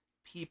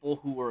people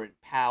who were in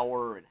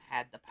power and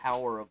had the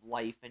power of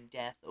life and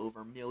death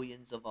over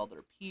millions of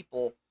other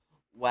people,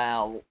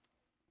 while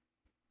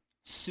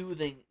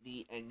soothing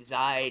the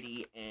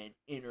anxiety and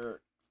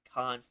inner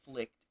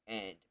conflict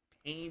and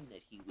pain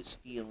that he was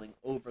feeling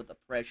over the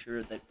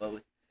pressure that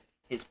both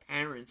his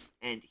parents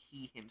and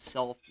he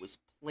himself was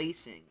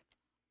placing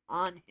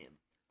on him.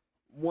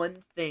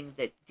 One thing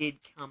that did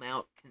come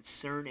out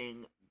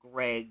concerning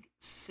Gregg's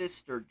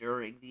sister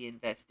during the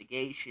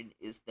investigation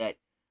is that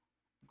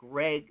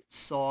Gregg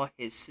saw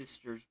his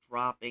sisters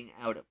dropping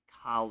out of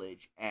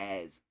college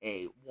as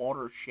a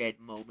watershed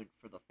moment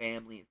for the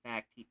family. In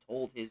fact, he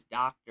told his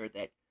doctor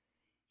that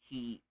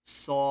he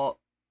saw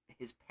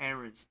his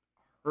parents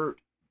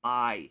hurt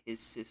by his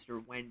sister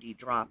Wendy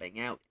dropping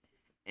out,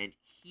 and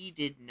he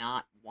did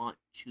not want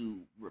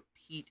to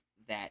repeat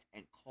that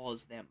and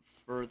cause them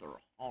further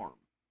harm.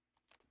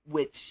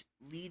 Which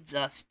leads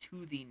us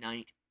to the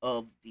night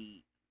of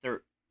the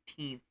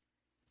 13th.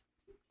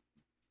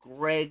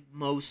 Gregg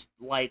most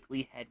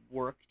likely had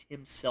worked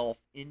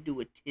himself into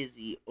a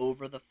tizzy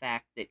over the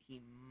fact that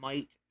he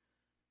might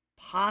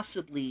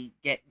possibly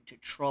get into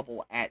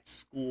trouble at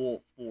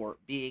school for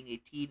being a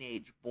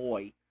teenage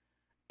boy,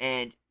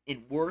 and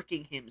in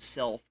working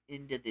himself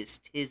into this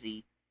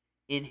tizzy,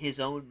 in his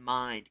own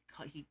mind,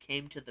 he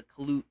came to the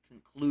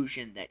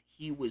conclusion that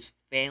he was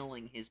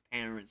failing his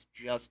parents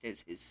just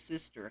as his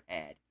sister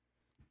had.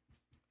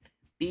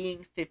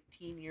 Being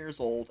 15 years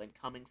old and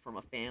coming from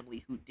a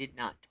family who did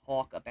not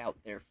talk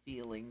about their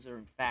feelings, or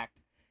in fact,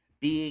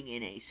 being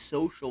in a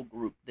social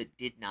group that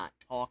did not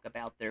talk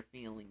about their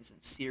feelings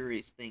and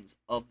serious things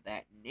of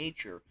that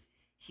nature,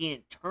 he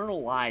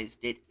internalized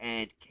it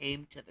and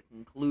came to the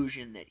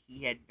conclusion that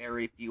he had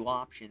very few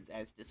options.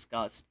 As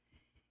discussed,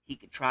 he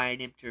could try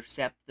and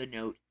intercept the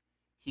note,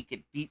 he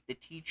could beat the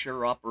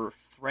teacher up or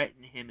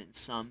threaten him in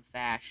some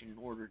fashion in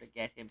order to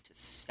get him to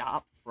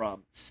stop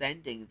from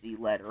sending the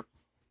letter,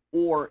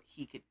 or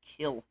he could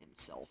kill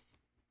himself.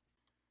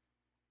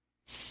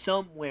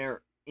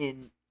 Somewhere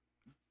in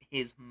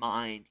his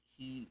mind,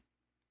 he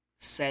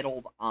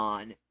settled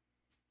on,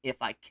 if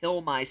I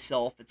kill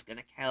myself, it's going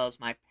to cause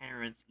my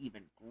parents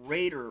even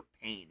greater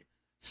pain,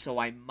 so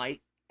I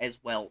might as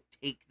well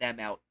take them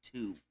out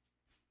to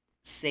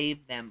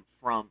save them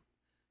from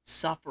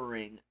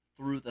suffering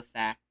through the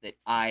fact that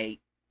I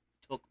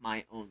took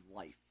my own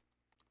life.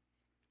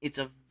 It's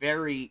a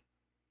very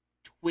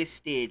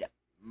twisted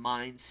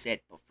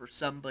mindset, but for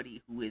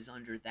somebody who is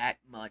under that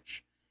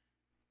much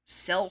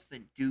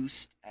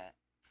self-induced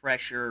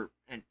pressure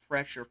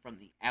from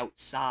the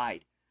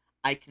outside,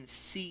 I can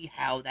see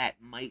how that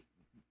might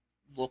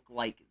look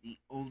like the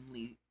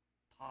only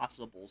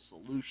possible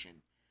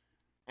solution.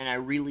 And I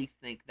really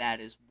think that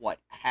is what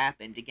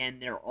happened. Again,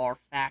 there are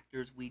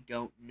factors we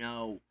don't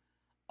know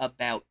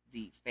about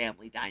the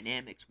family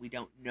dynamics. We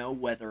don't know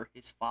whether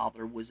his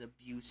father was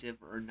abusive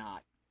or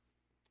not.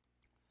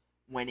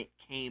 when it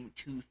came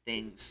to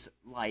things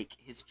like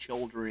his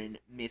children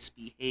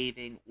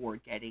misbehaving or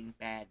getting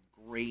bad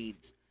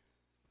grades.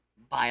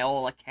 By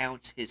all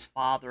accounts, his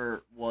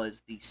father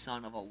was the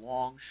son of a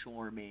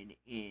longshoreman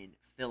in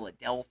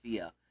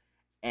Philadelphia,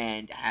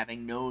 and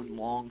having known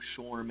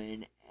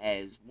longshoremen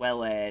as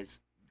well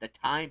as the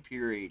time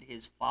period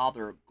his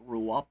father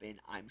grew up in,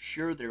 I'm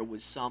sure there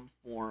was some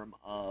form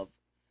of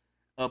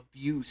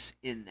abuse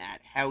in that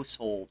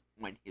household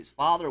when his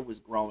father was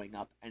growing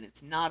up, and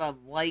it's not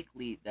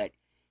unlikely that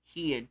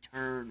he in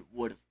turn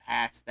would have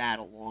passed that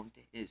along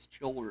to his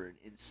children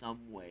in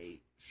some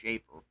way,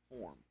 shape, or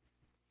form.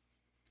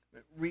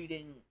 But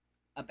reading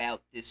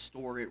about this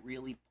story, it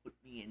really put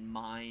me in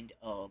mind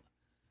of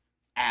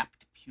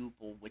Apt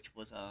Pupil, which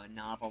was a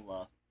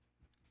novella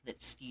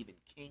that Stephen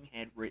King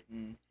had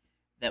written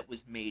that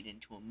was made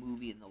into a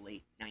movie in the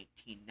late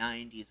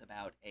 1990s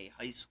about a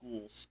high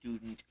school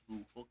student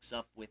who hooks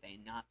up with a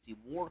Nazi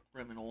war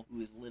criminal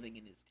who is living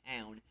in his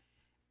town,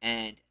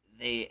 and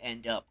they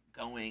end up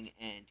going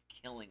and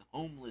killing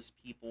homeless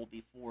people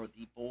before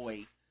the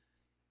boy,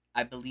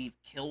 I believe,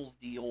 kills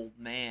the old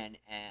man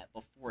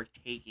before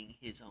taking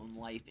his own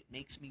life. It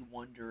makes me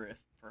wonder if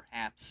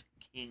perhaps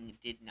King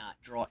did not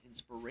draw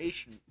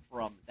inspiration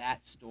from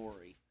that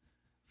story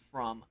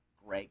from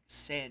Gregg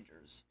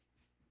Sanders.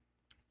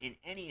 In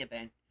any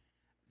event,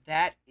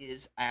 that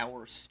is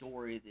our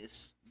story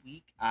this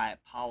week. I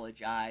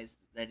apologize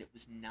that it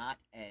was not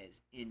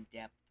as in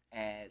depth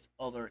as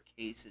other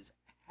cases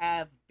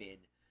have been,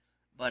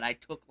 but I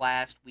took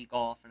last week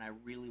off and I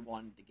really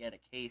wanted to get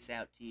a case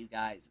out to you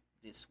guys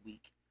this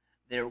week.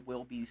 There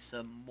will be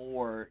some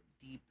more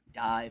deep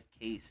dive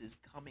cases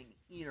coming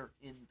here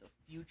in the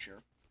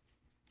future,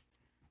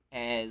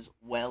 as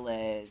well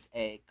as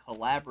a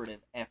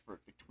collaborative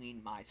effort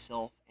between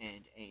myself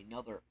and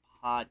another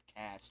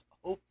podcast,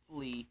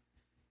 hopefully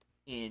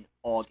in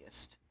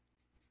August.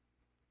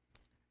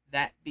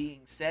 That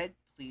being said,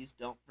 please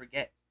don't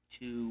forget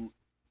to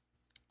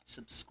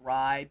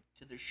subscribe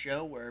to the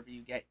show wherever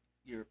you get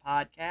your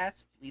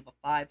podcasts, leave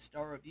a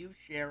 5-star review,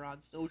 share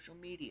on social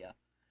media.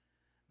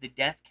 The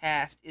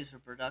Deathcast is a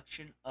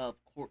production of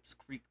Corpse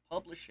Creek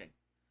Publishing.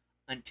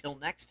 Until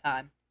next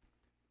time,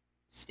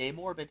 stay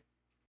morbid.